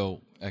would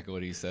echo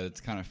what he said. It's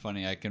kind of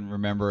funny. I can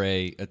remember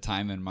a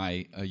time in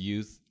my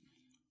youth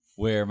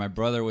where my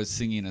brother was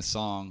singing a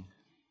song,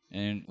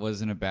 and it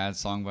wasn't a bad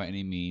song by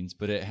any means,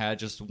 but it had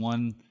just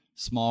one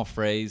small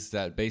phrase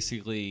that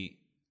basically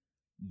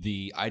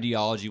the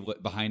ideology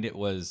behind it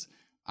was,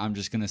 I'm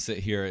just going to sit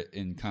here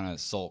and kind of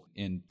sulk,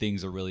 and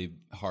things are really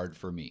hard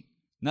for me.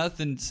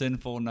 Nothing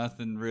sinful,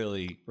 nothing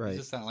really. Right. It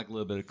just sounded like a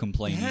little bit of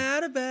complaining.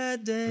 Had a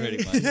bad day.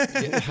 Pretty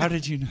much. Yeah, how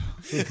did you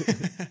know?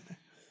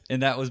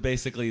 And that was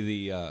basically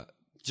the,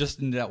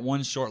 just in that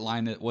one short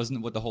line, that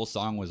wasn't what the whole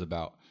song was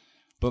about.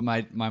 But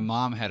my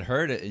mom had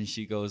heard it, and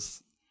she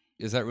goes,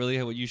 is that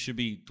really what you should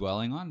be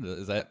dwelling on?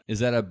 Is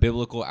that a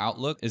biblical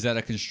outlook? Is that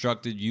a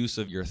constructed use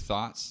of your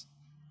thoughts?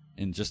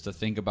 And just to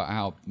think about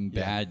how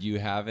bad you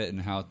have it and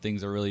how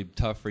things are really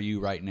tough for you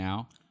right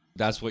now.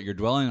 That's what you're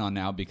dwelling on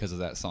now because of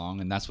that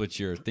song, and that's what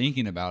you're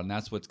thinking about, and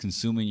that's what's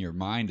consuming your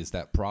mind is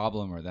that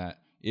problem or that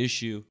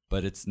issue.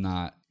 But it's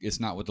not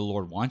what the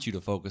Lord wants you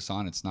to focus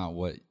on. It's not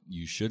what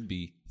you should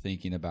be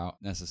thinking about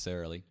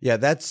necessarily. Yeah,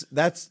 that's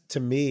to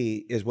me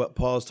is what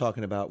Paul's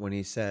talking about when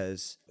he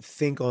says,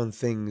 think on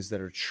things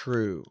that are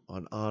true,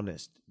 on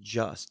honest,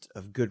 just,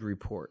 of good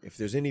report. If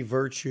there's any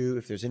virtue,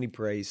 if there's any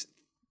praise,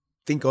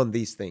 think on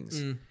these things.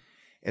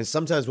 And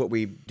sometimes what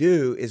we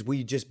do is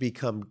we just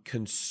become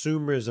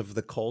consumers of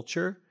the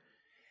culture.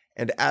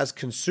 And as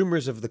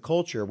consumers of the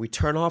culture, we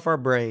turn off our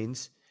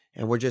brains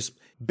and we're just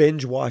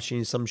binge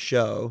watching some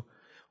show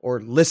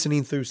or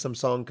listening through some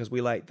song because we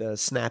like the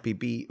snappy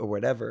beat or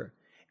whatever.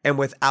 And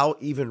without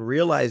even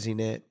realizing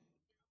it,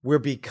 we're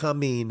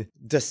becoming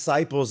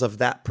disciples of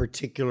that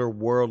particular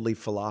worldly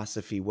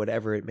philosophy,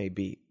 whatever it may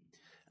be.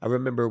 I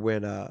remember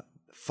when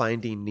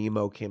Finding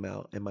Nemo came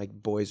out, and my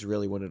boys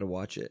really wanted to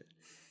watch it.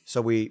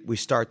 So we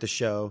start the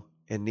show,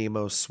 and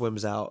Nemo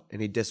swims out,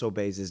 and he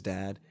disobeys his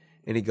dad,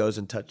 and he goes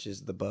and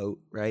touches the boat,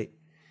 right?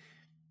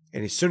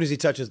 And as soon as he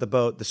touches the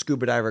boat, the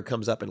scuba diver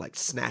comes up and like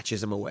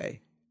snatches him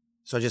away.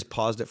 So I just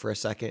paused it for a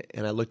second,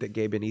 and I looked at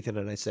Gabe and Ethan,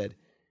 and I said,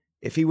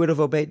 if he would have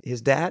obeyed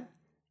his dad,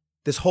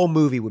 this whole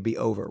movie would be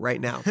over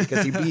right now,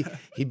 because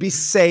he'd be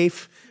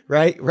safe,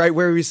 right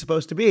where he was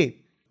supposed to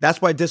be.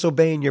 That's why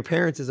disobeying your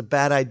parents is a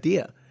bad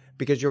idea,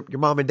 because your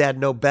mom and dad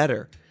know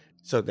better.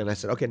 So then I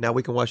said, okay, now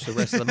we can watch the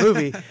rest of the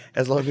movie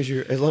as long as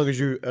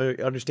you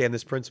understand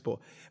this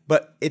principle.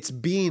 But it's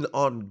being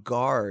on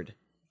guard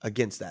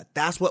against that.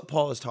 That's what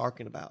Paul is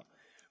talking about.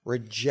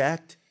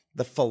 Reject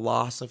the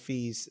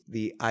philosophies,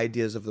 the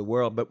ideas of the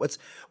world. But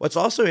what's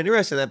also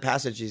interesting in that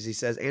passage is he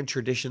says, and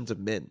traditions of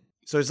men.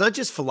 So it's not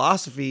just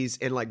philosophies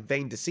and like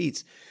vain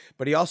deceits,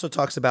 but he also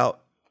talks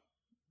about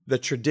the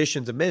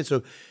traditions of men.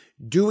 So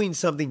doing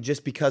something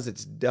just because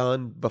it's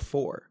done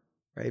before,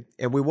 right?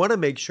 And we want to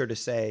make sure to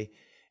say,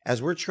 as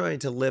we're trying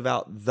to live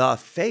out the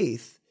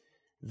faith,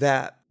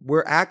 that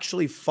we're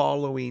actually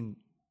following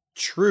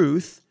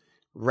truth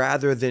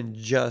rather than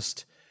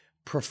just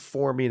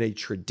performing a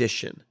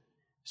tradition.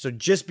 So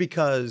just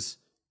because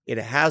it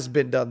has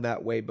been done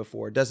that way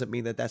before doesn't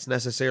mean that that's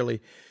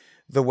necessarily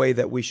the way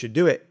that we should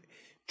do it.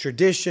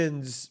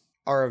 Traditions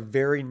are a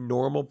very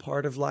normal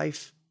part of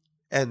life.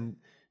 And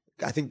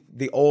I think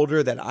the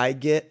older that I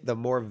get, the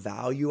more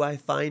value I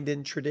find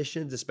in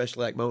traditions,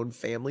 especially like my own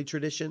family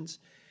traditions.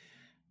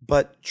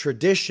 But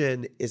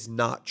tradition is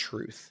not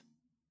truth.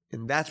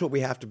 And that's what we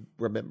have to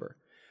remember.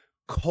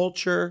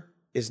 Culture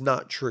is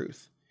not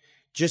truth.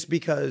 Just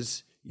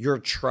because your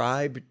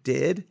tribe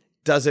did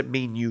doesn't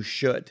mean you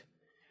should.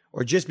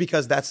 Or just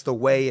because that's the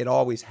way it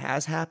always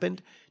has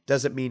happened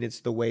doesn't mean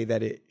it's the way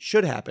that it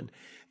should happen.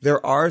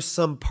 There are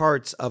some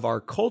parts of our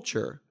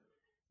culture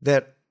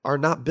that are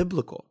not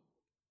biblical,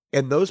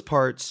 and those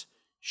parts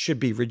should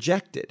be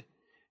rejected.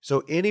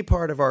 So any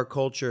part of our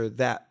culture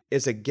that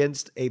is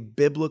against a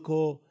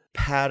biblical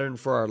pattern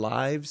for our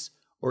lives,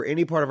 or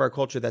any part of our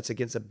culture that's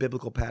against a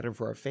biblical pattern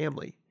for our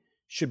family,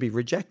 should be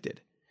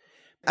rejected.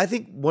 I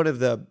think one of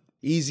the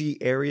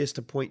easy areas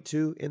to point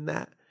to in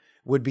that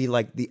would be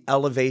like the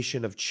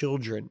elevation of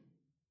children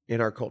in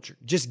our culture.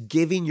 Just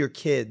giving your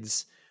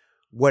kids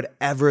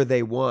whatever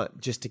they want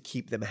just to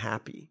keep them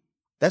happy.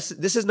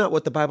 This is not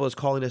what the Bible is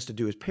calling us to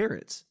do as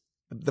parents.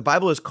 The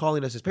Bible is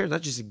calling us as parents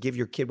not just to give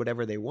your kid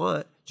whatever they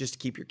want just to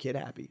keep your kid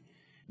happy.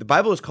 The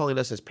Bible is calling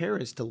us as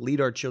parents to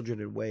lead our children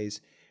in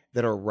ways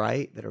that are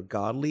right, that are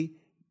godly,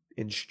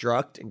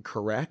 instruct and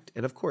correct,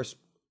 and of course,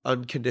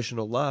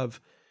 unconditional love.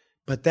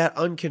 But that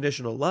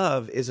unconditional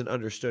love isn't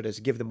understood as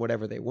give them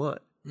whatever they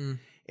want.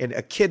 And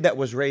a kid that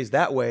was raised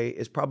that way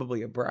is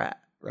probably a brat,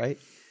 right?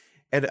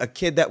 And a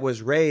kid that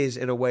was raised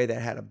in a way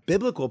that had a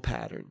biblical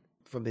pattern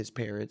from his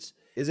parents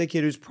is a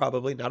kid who's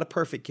probably not a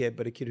perfect kid,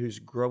 but a kid who's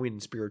growing in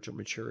spiritual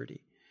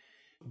maturity.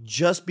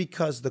 Just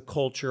because the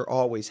culture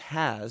always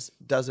has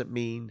doesn't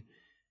mean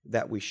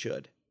that we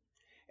should.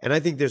 And I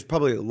think there's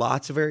probably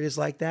lots of areas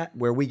like that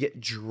where we get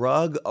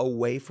drug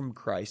away from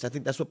Christ. I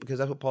think because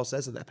that's what Paul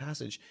says in that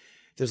passage.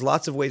 There's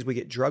lots of ways we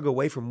get drug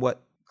away from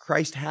what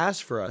Christ has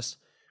for us,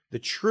 the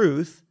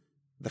truth,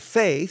 the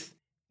faith,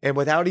 and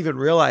without even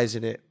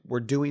realizing it, we're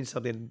doing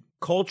something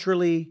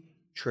culturally,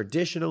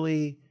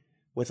 traditionally,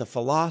 with a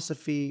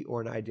philosophy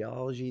or an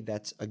ideology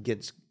that's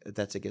against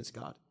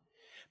God.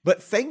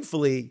 But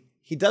thankfully,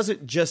 he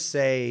doesn't just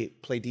say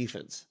play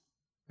defense,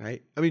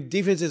 right? I mean,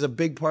 defense is a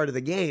big part of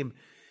the game.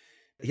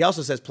 He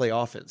also says play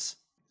offense.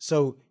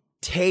 So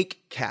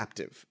take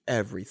captive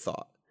every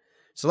thought.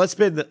 So let's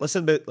spend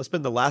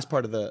the last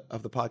part of the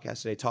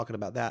podcast today talking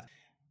about that.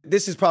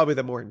 This is probably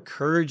the more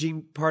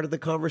encouraging part of the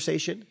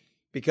conversation,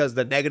 because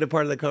the negative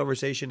part of the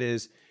conversation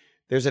is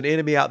there's an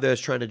enemy out there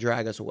that's trying to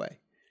drag us away.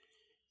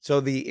 So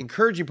the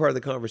encouraging part of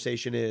the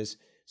conversation is,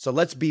 so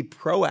let's be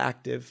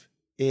proactive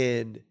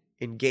in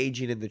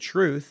engaging in the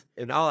truth.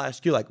 And I'll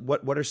ask you, like,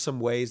 what are some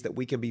ways that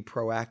we can be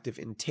proactive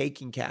in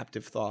taking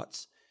captive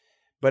thoughts?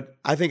 But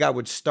I think I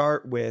would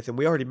start with, and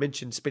we already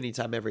mentioned spending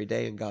time every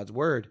day in God's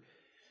word,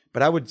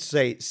 but I would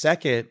say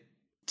second,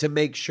 to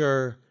make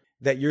sure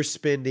that you're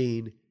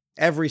spending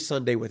every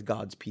Sunday with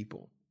God's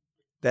people.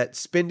 That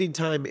spending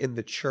time in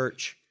the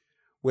church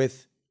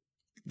with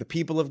the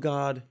people of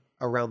God,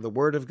 around the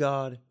word of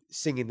God,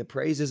 singing the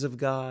praises of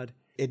God,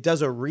 it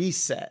does a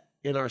reset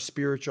in our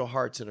spiritual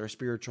hearts and our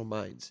spiritual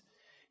minds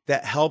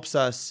that helps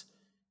us,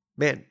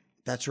 man,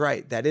 that's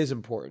right, that is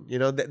important. You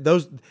know,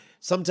 those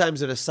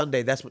sometimes in a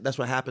Sunday, that's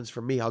what happens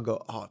for me. I'll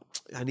go, oh,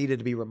 I needed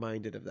to be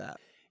reminded of that.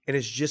 And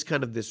it's just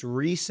kind of this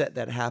reset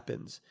that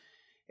happens.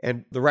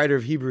 And the writer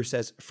of Hebrews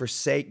says,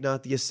 forsake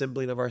not the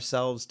assembling of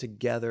ourselves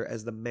together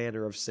as the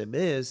manner of some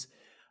is.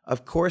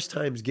 Of course,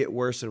 times get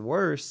worse and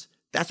worse.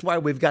 That's why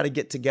we've got to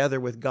get together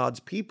with God's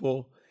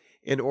people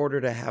in order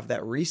to have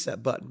that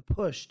reset button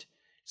pushed.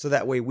 So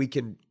that way we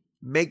can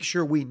make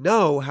sure we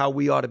know how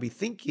we ought to be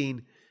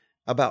thinking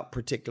about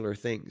particular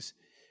things.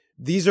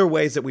 These are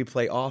ways that we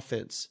play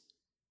offense.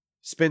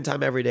 Spend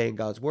time every day in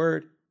God's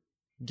word,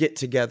 get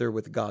together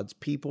with God's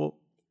people.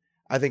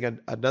 I think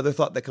another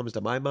thought that comes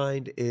to my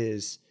mind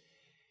is,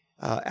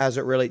 as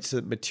it relates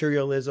to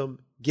materialism,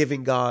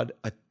 giving God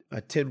a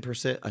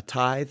 10%, a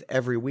tithe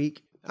every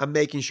week. I'm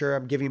making sure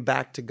I'm giving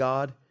back to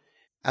God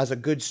as a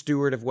good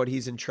steward of what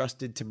he's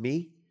entrusted to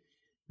me.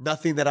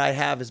 Nothing that I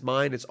have is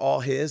mine. It's all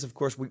his. Of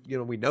course,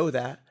 we know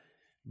that.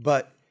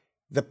 But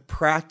the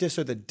practice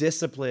or the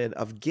discipline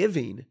of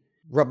giving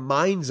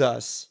reminds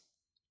us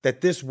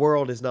that this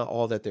world is not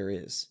all that there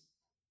is.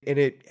 And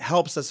it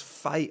helps us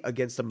fight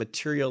against a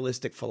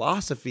materialistic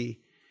philosophy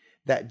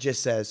that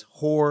just says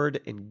hoard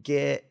and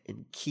get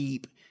and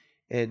keep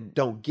and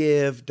don't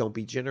give, don't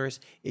be generous.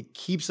 It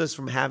keeps us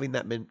from having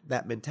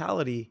that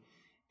mentality.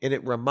 And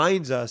it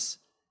reminds us,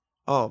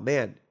 oh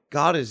man,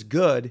 God is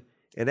good.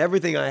 And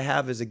everything I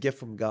have is a gift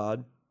from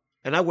God.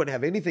 And I wouldn't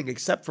have anything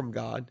except from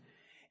God.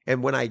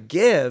 And when I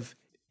give,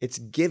 it's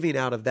giving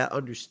out of that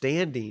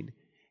understanding.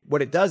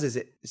 What it does is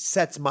it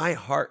sets my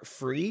heart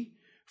free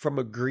from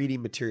a greedy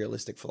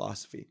materialistic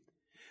philosophy.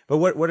 But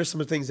what are some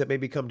of the things that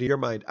maybe come to your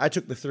mind? I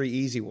took the 3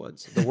 easy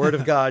ones: the Word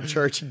of God,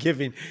 church, and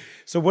giving.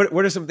 So what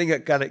are some things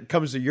that kind of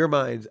comes to your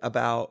mind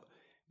about,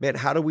 man,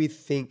 how do we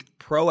think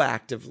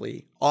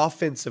proactively,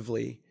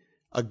 offensively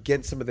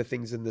against some of the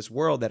things in this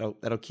world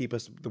that'll keep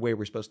us the way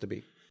we're supposed to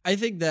be? I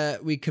think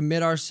that we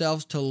commit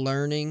ourselves to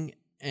learning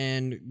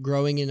and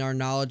growing in our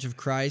knowledge of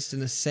Christ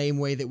in the same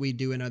way that we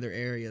do in other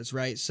areas,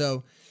 right?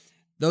 So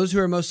those who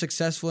are most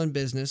successful in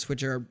business,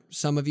 which are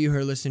some of you who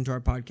are listening to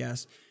our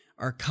podcast,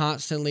 are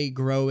constantly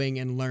growing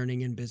and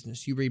learning in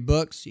business. You read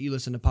books, you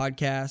listen to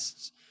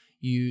podcasts,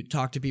 you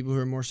talk to people who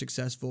are more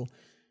successful.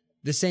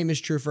 The same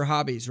is true for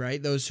hobbies,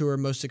 right? Those who are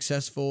most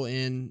successful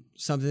in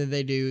something that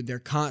they do, they're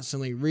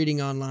constantly reading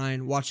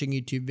online, watching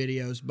YouTube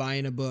videos,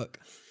 buying a book.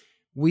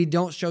 We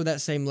don't show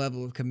that same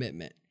level of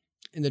commitment.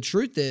 And the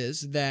truth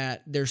is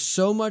that there's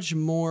so much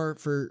more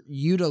for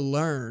you to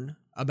learn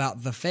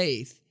about the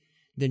faith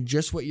than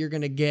just what you're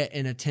going to get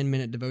in a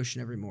 10-minute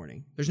devotion every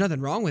morning. There's nothing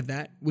wrong with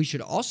that. We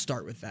should all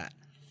start with that.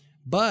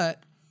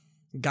 But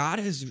God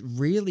has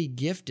really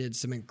gifted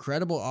some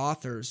incredible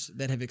authors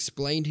that have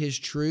explained his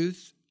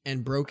truth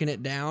and broken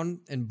it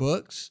down in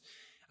books.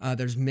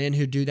 There's men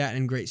who do that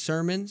in great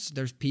sermons.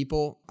 There's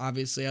people,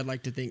 obviously I'd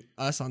like to think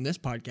us on this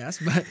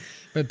podcast,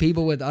 but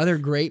people with other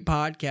great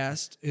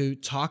podcasts who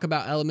talk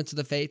about elements of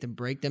the faith and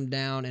break them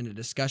down in a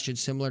discussion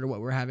similar to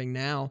what we're having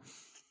now.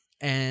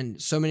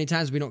 And so many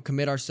times we don't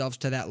commit ourselves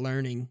to that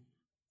learning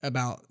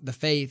about the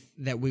faith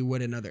that we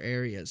would in other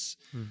areas.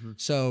 Mm-hmm.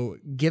 So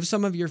give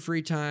some of your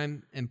free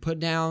time and put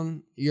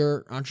down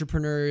your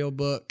entrepreneurial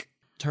book,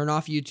 turn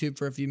off YouTube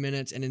for a few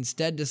minutes, and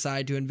instead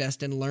decide to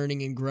invest in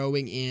learning and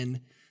growing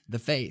in the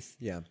faith.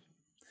 Yeah.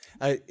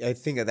 I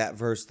think of that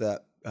verse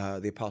that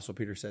the Apostle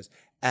Peter says,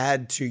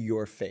 add to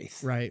your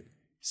faith. Right.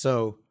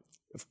 So,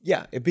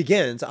 yeah, it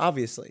begins,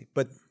 obviously,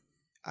 but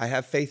I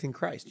have faith in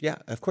Christ. Yeah,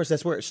 of course,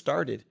 that's where it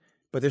started.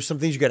 But there's some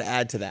things you got to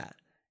add to that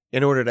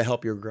in order to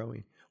help your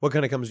growing. What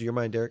kind of comes to your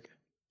mind, Derek?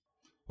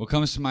 What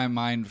comes to my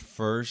mind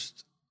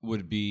first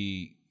would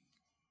be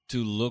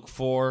to look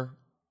for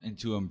and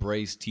to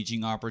embrace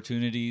teaching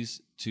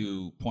opportunities,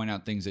 to point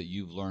out things that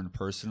you've learned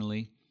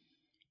personally.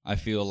 I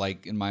feel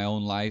like in my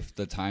own life,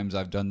 the times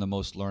I've done the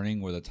most learning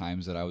were the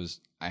times that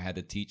I had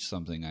to teach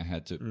something. I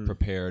had to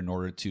prepare in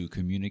order to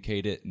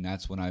communicate it, and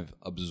that's when I've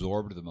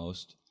absorbed the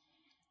most.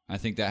 I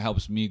think that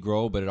helps me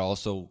grow, but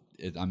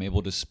I'm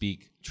able to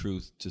speak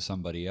truth to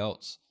somebody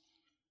else.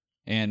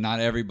 And not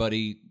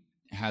everybody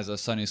has a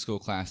Sunday school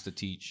class to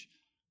teach,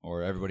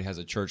 or everybody has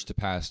a church to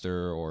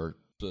pastor, or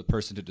a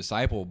person to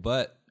disciple,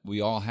 but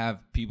we all have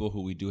people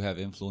who we do have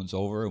influence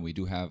over, and we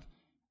do have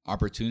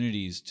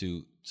opportunities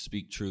to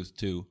speak truth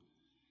to.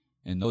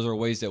 And those are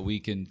ways that we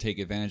can take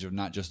advantage of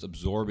not just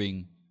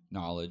absorbing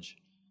knowledge,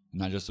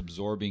 not just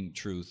absorbing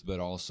truth, but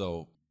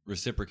also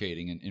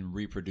reciprocating and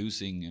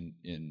reproducing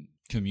and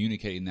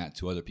communicating that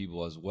to other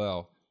people as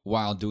well.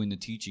 While doing the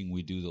teaching,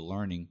 we do the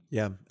learning.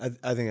 Yeah, I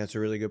think that's a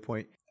really good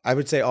point. I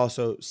would say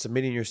also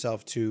submitting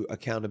yourself to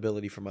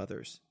accountability from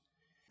others.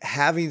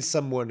 Having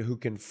someone who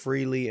can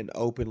freely and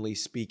openly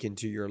speak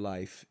into your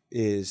life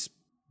is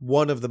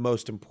one of the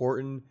most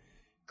important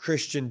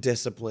Christian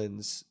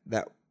disciplines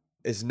that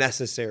is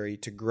necessary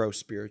to grow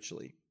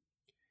spiritually.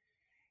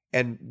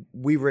 And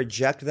we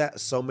reject that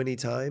so many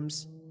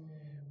times.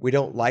 We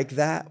don't like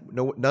that.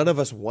 No, none of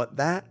us want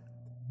that,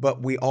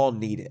 but we all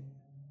need it.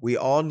 We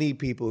all need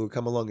people who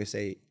come along and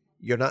say,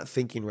 you're not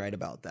thinking right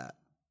about that.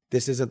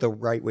 This isn't the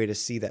right way to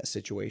see that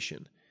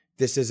situation.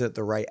 This isn't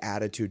the right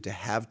attitude to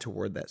have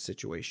toward that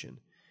situation.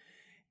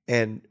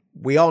 And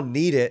we all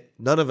need it.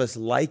 None of us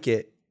like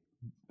it.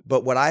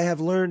 But what I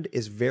have learned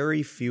is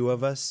very few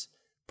of us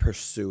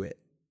pursue it.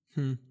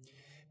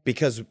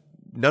 Because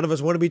none of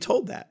us want to be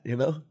told that,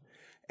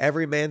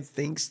 Every man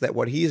thinks that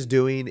what he is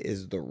doing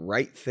is the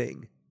right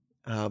thing.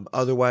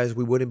 Otherwise,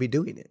 we wouldn't be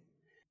doing it.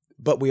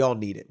 But we all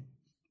need it.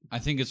 I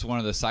think it's one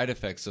of the side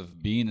effects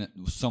of being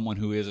someone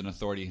who is an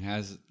authority and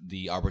has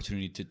the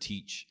opportunity to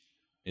teach,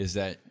 is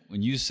that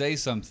when you say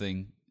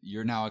something,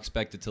 you're now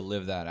expected to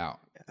live that out.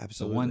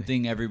 Absolutely. The one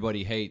thing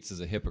everybody hates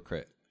is a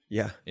hypocrite.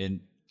 Yeah. And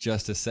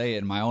just to say it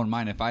in my own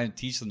mind, if I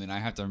teach something, I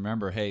have to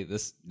remember, hey,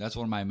 that's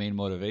one of my main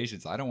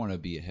motivations. I don't want to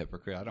be a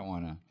hypocrite. I don't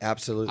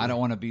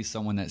want to be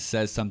someone that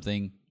says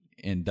something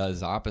and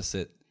does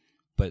opposite.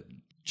 But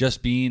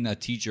just being a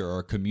teacher or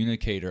a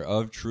communicator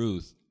of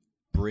truth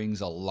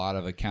brings a lot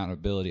of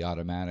accountability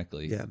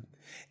automatically. Yeah.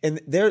 And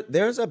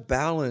there's a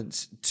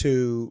balance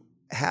to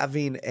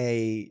having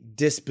a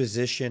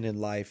disposition in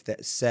life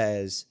that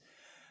says,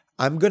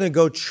 I'm going to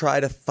go try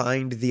to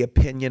find the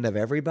opinion of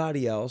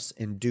everybody else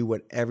and do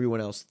what everyone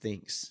else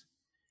thinks.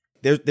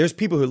 There's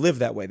people who live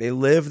that way. They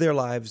live their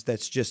lives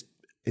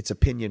it's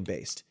opinion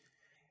based.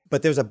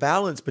 But there's a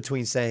balance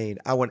between saying,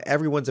 I want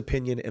everyone's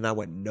opinion and I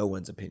want no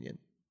one's opinion.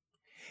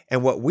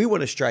 And what we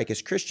want to strike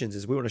as Christians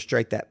is we want to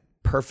strike that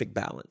perfect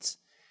balance.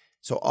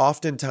 So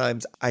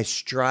oftentimes I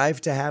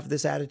strive to have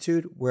this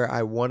attitude where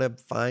I want to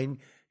find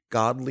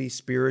godly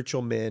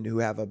spiritual men who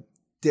have a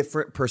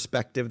different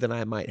perspective than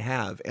I might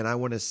have. And I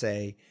want to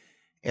say,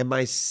 am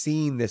I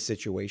seeing this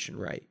situation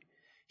right?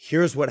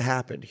 Here's what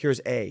happened. Here's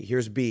A,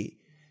 here's B.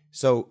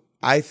 So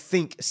I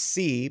think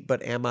C,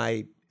 but am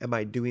I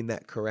doing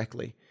that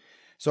correctly?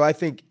 So I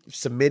think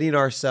submitting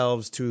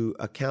ourselves to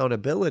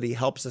accountability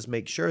helps us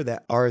make sure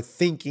that our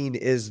thinking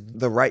is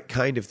the right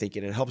kind of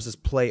thinking. It helps us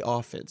play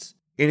offense.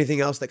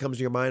 Anything else that comes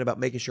to your mind about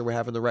making sure we're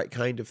having the right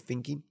kind of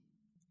thinking?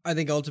 I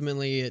think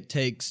ultimately it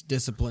takes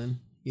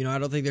discipline. I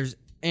don't think there's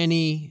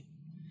anything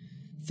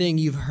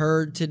you've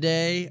heard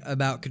today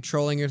about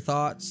controlling your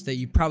thoughts that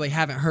you probably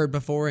haven't heard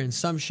before in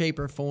some shape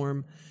or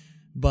form,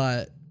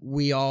 but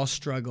we all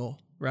struggle,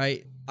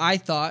 right? I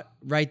thought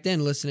right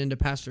then, listening to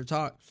Pastor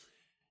talk,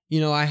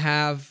 I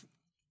have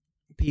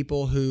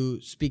people who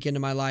speak into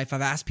my life.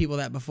 I've asked people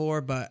that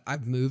before, but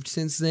I've moved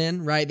since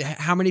then, right?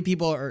 How many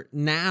people are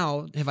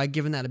now have I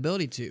given that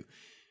ability to?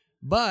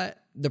 But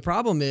the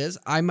problem is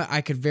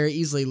I could very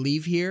easily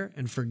leave here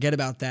and forget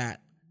about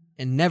that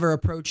and never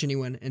approach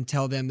anyone and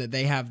tell them that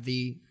they have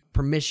the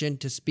permission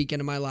to speak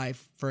into my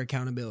life for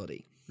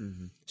accountability.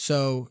 Mm-hmm.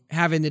 So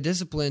having the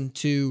discipline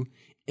to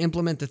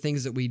implement the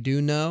things that we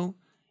do know,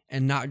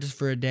 and not just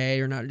for a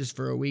day or not just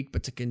for a week,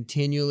 but to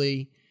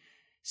continually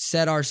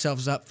set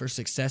ourselves up for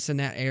success in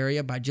that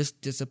area by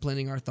just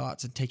disciplining our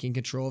thoughts and taking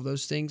control of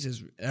those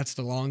things that's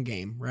the long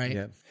game, right?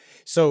 Yeah.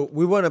 So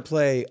we want to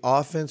play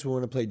offense, we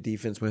want to play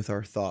defense with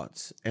our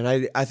thoughts.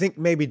 And I think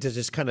maybe to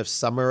just kind of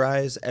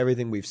summarize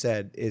everything we've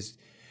said is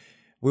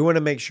we want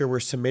to make sure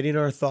we're submitting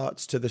our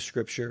thoughts to the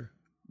scripture.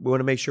 We want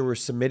to make sure we're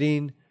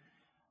submitting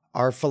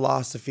our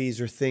philosophies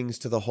or things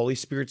to the Holy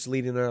Spirit's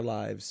leading in our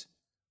lives.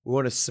 We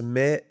want to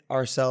submit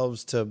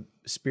ourselves to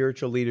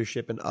spiritual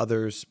leadership and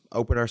others,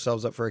 open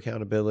ourselves up for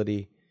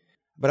accountability.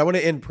 But I want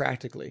to end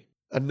practically.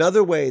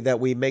 Another way that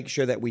we make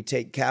sure that we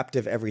take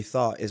captive every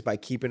thought is by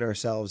keeping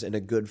ourselves in a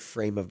good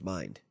frame of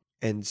mind.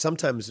 And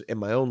sometimes in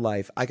my own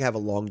life, I can have a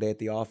long day at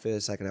the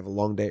office. I can have a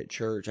long day at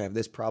church. I have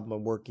this problem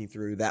I'm working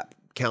through, that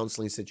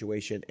counseling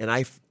situation, and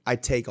I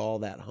take all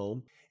that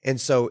home. And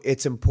so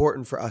it's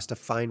important for us to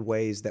find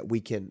ways that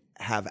we can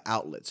have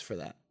outlets for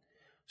that.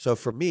 So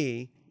for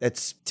me,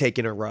 that's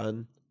taking a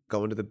run,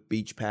 going to the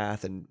beach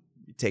path and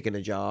taking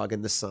a jog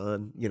in the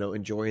sun,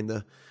 enjoying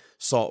the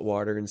salt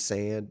water and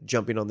sand,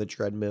 jumping on the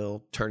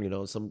treadmill, turning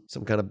on some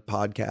kind of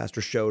podcast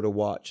or show to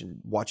watch and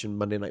watching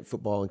Monday Night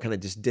Football and kind of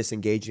just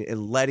disengaging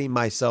and letting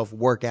myself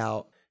work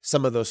out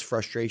some of those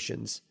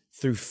frustrations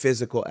through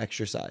physical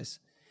exercise.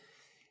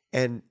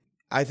 And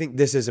I think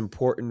this is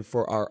important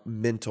for our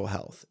mental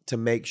health, to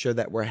make sure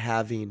that we're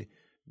having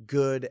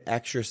good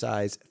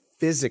exercise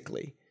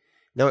physically.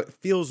 Now, it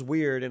feels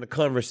weird in a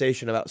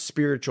conversation about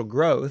spiritual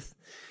growth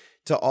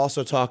to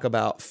also talk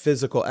about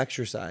physical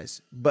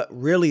exercise, but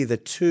really the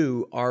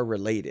two are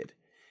related.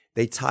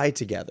 They tie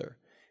together.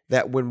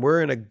 That when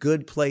we're in a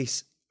good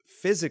place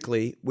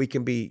physically, we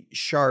can be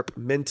sharp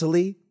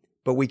mentally,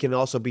 but we can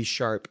also be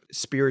sharp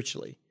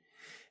spiritually.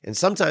 And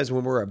sometimes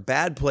when we're in a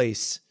bad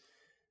place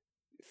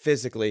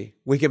physically,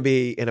 we can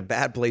be in a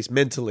bad place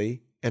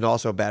mentally and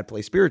also a bad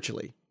place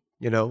spiritually.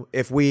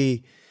 If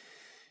we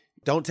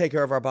don't take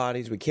care of our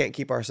bodies, we can't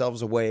keep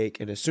ourselves awake,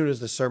 and as soon as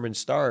the sermon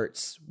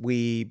starts,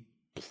 we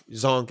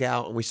zonk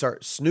out and we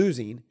start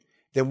snoozing,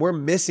 then we're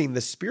missing the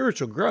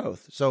spiritual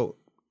growth. So,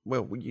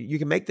 you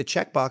can make the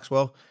checkbox.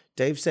 Well,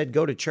 Dave said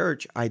go to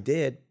church. I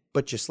did,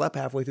 but you slept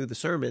halfway through the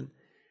sermon,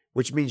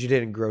 which means you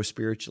didn't grow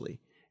spiritually.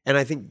 And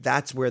I think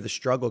that's where the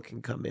struggle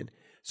can come in.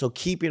 So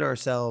keeping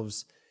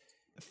ourselves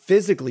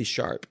physically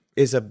sharp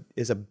is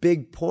a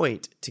big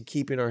point to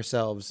keeping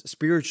ourselves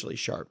spiritually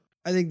sharp.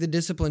 I think the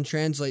discipline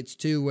translates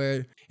too,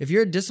 where if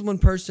you're a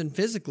disciplined person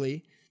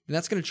physically, then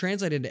that's going to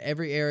translate into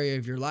every area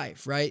of your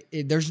life, right?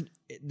 There's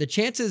the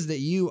chances that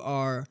you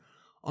are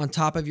on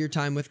top of your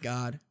time with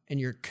God and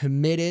you're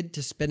committed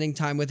to spending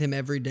time with Him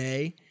every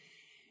day.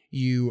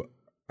 You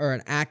are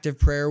an active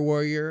prayer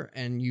warrior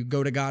and you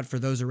go to God for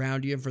those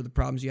around you and for the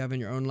problems you have in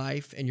your own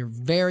life, and you're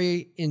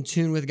very in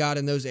tune with God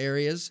in those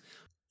areas.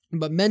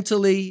 But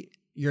mentally,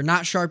 you're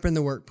not sharp in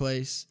the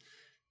workplace.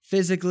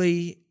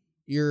 Physically,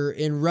 you're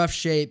in rough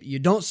shape, you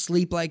don't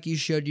sleep like you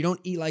should, you don't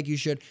eat like you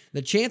should,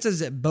 the chances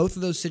that both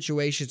of those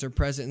situations are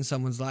present in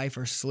someone's life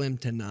are slim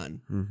to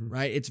none,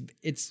 right?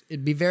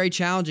 It'd be very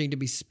challenging to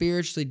be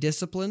spiritually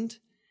disciplined,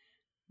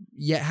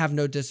 yet have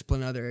no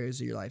discipline in other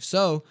areas of your life.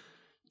 So,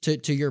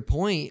 to your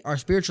point, our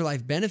spiritual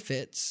life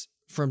benefits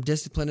from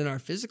discipline in our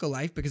physical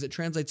life because it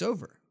translates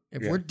over.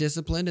 If we're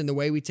disciplined in the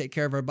way we take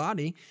care of our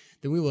body,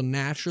 then we will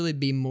naturally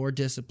be more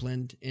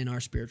disciplined in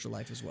our spiritual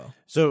life as well.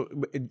 So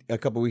a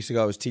couple of weeks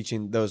ago, I was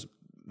teaching those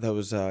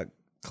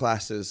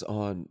classes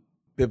on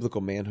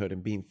biblical manhood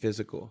and being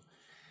physical.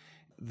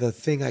 The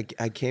thing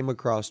I came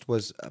across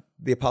was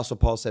the Apostle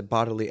Paul said,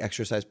 bodily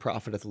exercise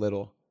profiteth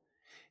little.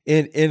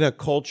 In a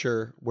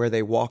culture where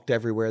they walked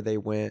everywhere they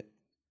went,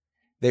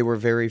 they were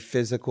very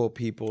physical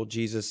people.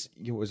 Jesus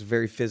was a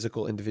very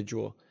physical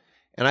individual.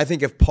 And I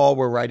think if Paul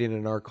were writing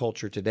in our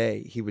culture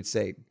today, he would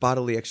say,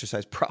 bodily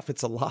exercise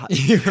profits a lot.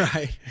 You're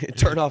right.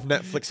 Turn off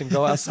Netflix and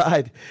go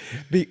outside.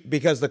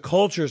 Because the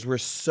cultures were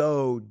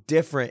so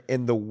different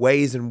in the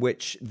ways in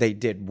which they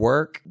did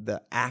work,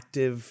 the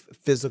active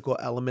physical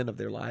element of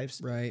their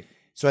lives. Right.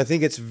 So I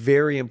think it's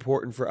very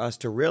important for us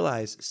to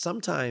realize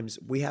sometimes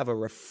we have a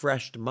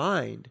refreshed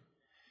mind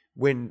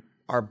when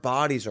our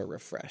bodies are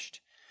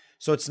refreshed.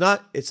 So it's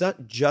not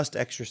just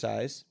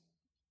exercise,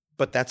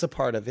 but that's a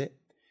part of it.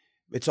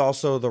 It's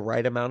also the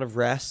right amount of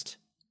rest.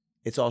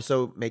 It's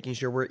also making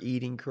sure we're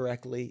eating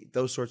correctly.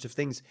 Those sorts of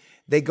things.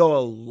 They go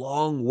a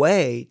long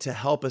way to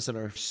help us in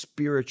our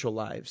spiritual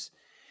lives.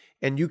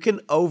 And you can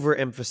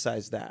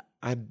overemphasize that.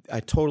 I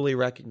totally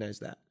recognize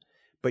that.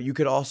 But you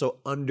could also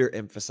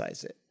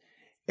underemphasize it.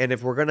 And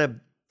if we're going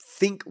to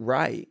think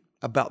right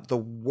about the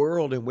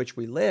world in which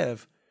we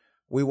live,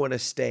 we want to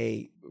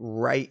stay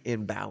right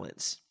in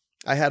balance.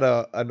 I had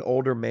an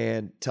older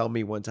man tell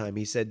me one time,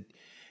 he said,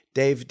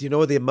 Dave, do you know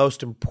what the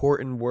most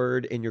important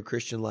word in your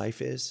Christian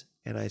life is?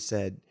 And I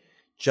said,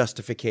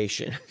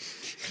 justification.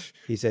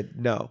 He said,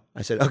 no.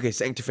 I said, okay,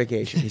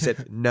 sanctification. He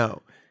said,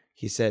 no.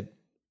 He said,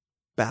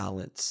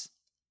 balance.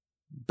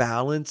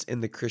 Balance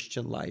in the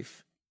Christian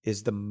life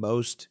is the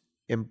most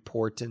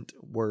important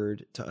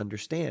word to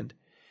understand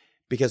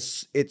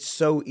because it's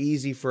so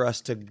easy for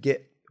us to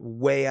get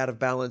way out of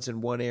balance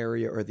in one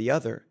area or the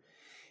other.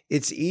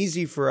 It's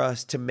easy for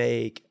us to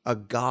make a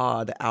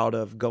god out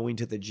of going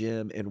to the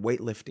gym and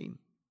weightlifting.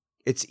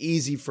 It's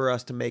easy for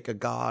us to make a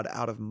god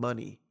out of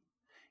money.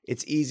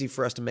 It's easy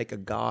for us to make a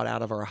god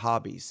out of our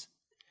hobbies.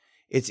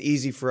 It's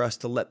easy for us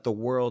to let the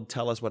world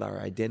tell us what our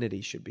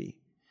identity should be.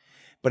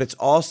 But it's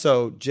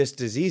also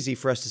just as easy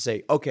for us to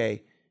say,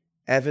 okay,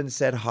 Evan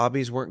said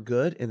hobbies weren't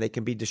good and they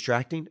can be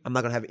distracting. I'm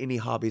not going to have any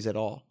hobbies at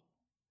all.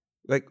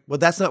 Well,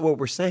 that's not what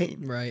we're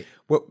saying. Right.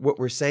 What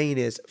we're saying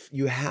is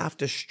you have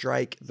to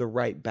strike the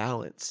right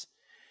balance.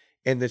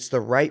 And it's the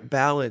right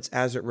balance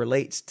as it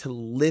relates to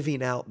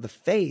living out the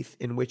faith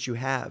in which you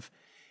have.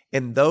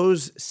 And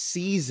those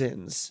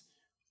seasons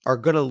are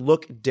going to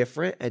look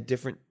different at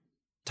different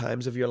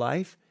times of your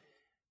life.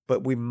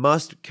 But we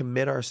must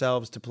commit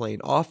ourselves to playing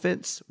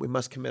offense. We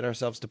must commit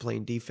ourselves to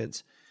playing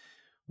defense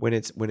when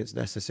it's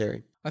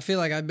necessary. I feel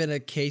like I've been a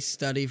case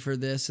study for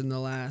this in the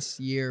last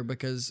year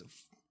because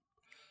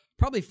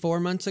probably 4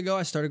 months ago,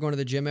 I started going to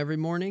the gym every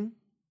morning,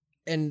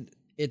 and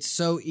it's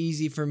so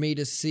easy for me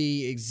to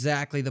see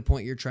exactly the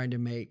point you're trying to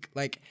make,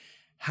 like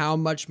how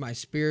much my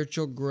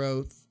spiritual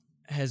growth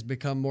has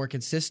become more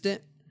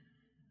consistent.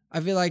 I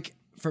feel like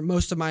for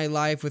most of my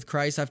life with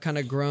Christ, I've kind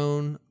of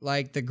grown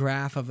like the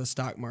graph of a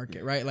stock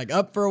market, right? Like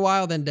up for a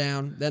while, then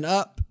down, then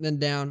up, then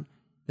down,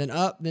 then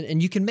up,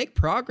 and you can make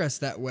progress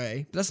that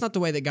way, but that's not the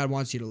way that God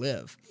wants you to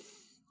live.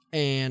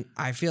 And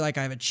I feel like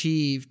I've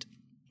achieved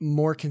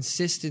more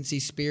consistency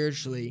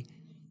spiritually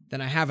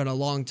than I have in a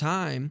long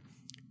time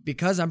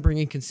because I'm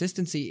bringing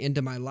consistency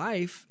into my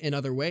life in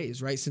other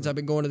ways, right? Since I've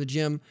been going to the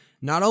gym,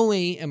 not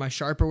only am I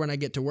sharper when I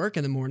get to work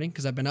in the morning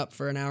because I've been up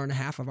for an hour and a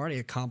half, I've already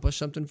accomplished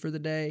something for the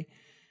day,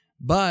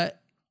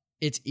 but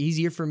it's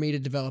easier for me to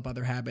develop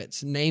other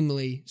habits,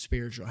 namely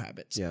spiritual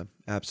habits. Yeah,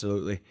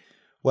 absolutely.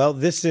 Well,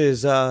 this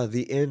is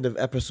the end of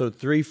episode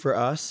 3 for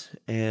us,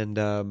 and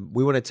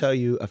we want to tell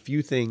you a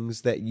few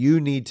things that you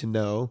need to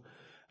know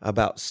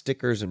about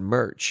stickers and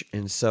merch.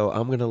 And so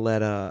I'm gonna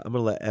let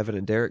Evan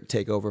and Derek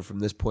take over from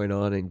this point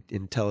on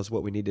and tell us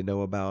what we need to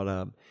know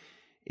about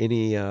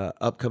any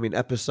upcoming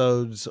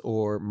episodes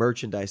or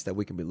merchandise that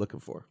we can be looking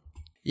for.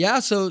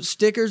 Yeah, so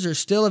stickers are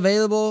still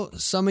available.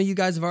 Some of you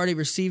guys have already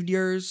received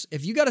yours.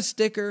 If you got a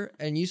sticker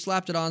and you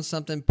slapped it on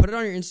something, put it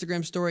on your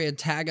Instagram story and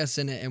tag us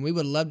in it, and we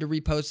would love to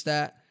repost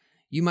that.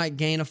 You might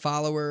gain a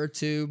follower or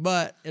two,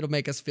 but it'll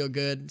make us feel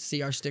good.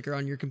 See our sticker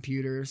on your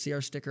computer, see our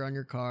sticker on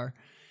your car.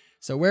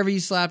 So wherever you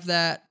slap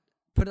that,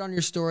 put it on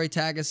your story,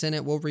 tag us in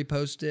it, we'll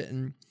repost it.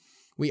 And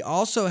we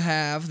also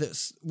have,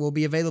 this will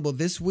be available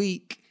this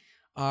week,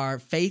 our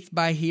Faith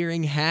by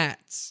Hearing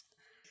hats.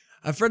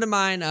 A friend of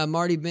mine,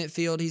 Marty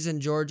Bentfield, he's in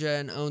Georgia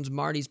and owns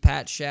Marty's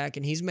Patch Shack,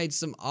 and he's made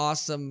some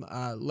awesome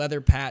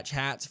leather patch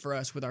hats for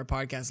us with our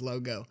podcast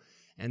logo.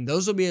 And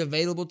those will be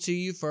available to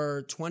you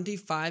for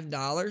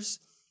 $25.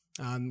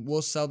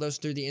 We'll sell those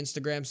through the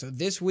Instagram. So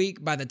this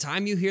week, by the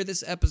time you hear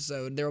this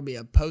episode, there will be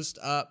a post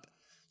up.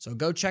 So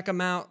go check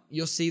them out.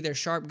 You'll see they're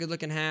sharp,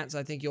 good-looking hats.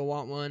 I think you'll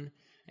want one.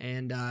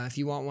 And if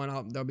you want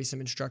one, there'll be some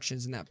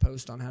instructions in that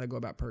post on how to go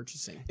about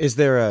purchasing. Is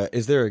there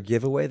a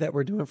giveaway that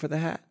we're doing for the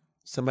hat?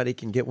 Somebody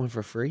can get one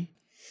for free?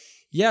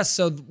 Yes,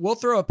 so we'll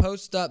throw a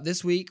post up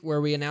this week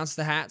where we announce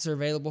the hats are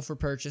available for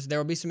purchase. There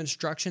will be some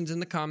instructions in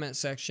the comment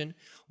section.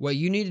 What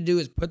you need to do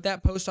is put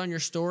that post on your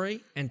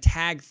story and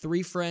tag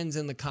 3 friends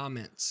in the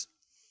comments.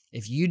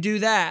 If you do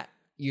that,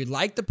 you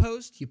like the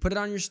post, you put it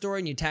on your story,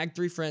 and you tag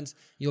 3 friends,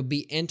 you'll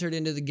be entered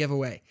into the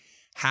giveaway.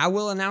 How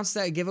we'll announce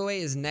that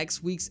giveaway is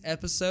next week's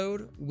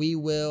episode. We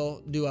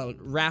will do a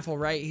raffle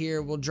right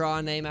here. We'll draw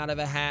a name out of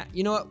a hat.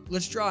 You know what?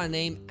 Let's draw a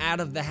name out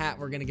of the hat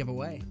we're going to give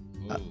away.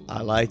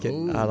 I like it.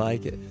 Ooh. I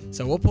like it.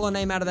 So we'll pull a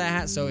name out of that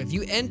hat. So if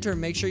you enter,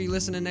 make sure you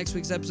listen to next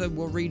week's episode.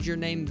 We'll read your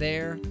name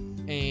there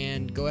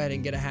and go ahead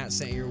and get a hat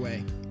sent your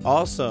way.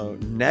 Also,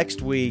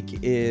 next week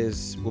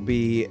will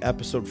be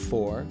episode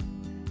 4,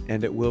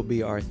 and it will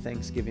be our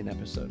Thanksgiving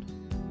episode.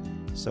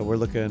 So we're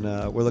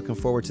looking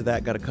forward to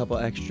that. Got a couple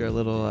extra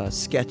little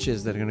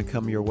sketches that are going to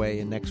come your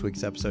way in next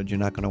week's episode. You're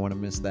not going to want to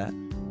miss that.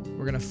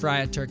 We're going to fry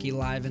a turkey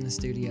live in the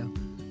studio.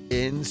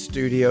 In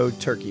studio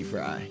turkey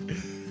fry.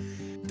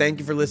 Thank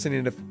you for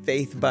listening to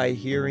Faith by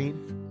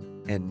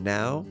Hearing. And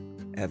now,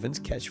 Evan's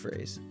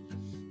catchphrase.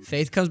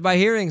 Faith comes by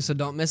hearing, so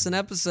don't miss an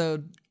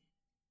episode.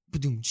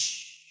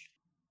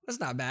 That's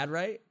not bad,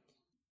 right?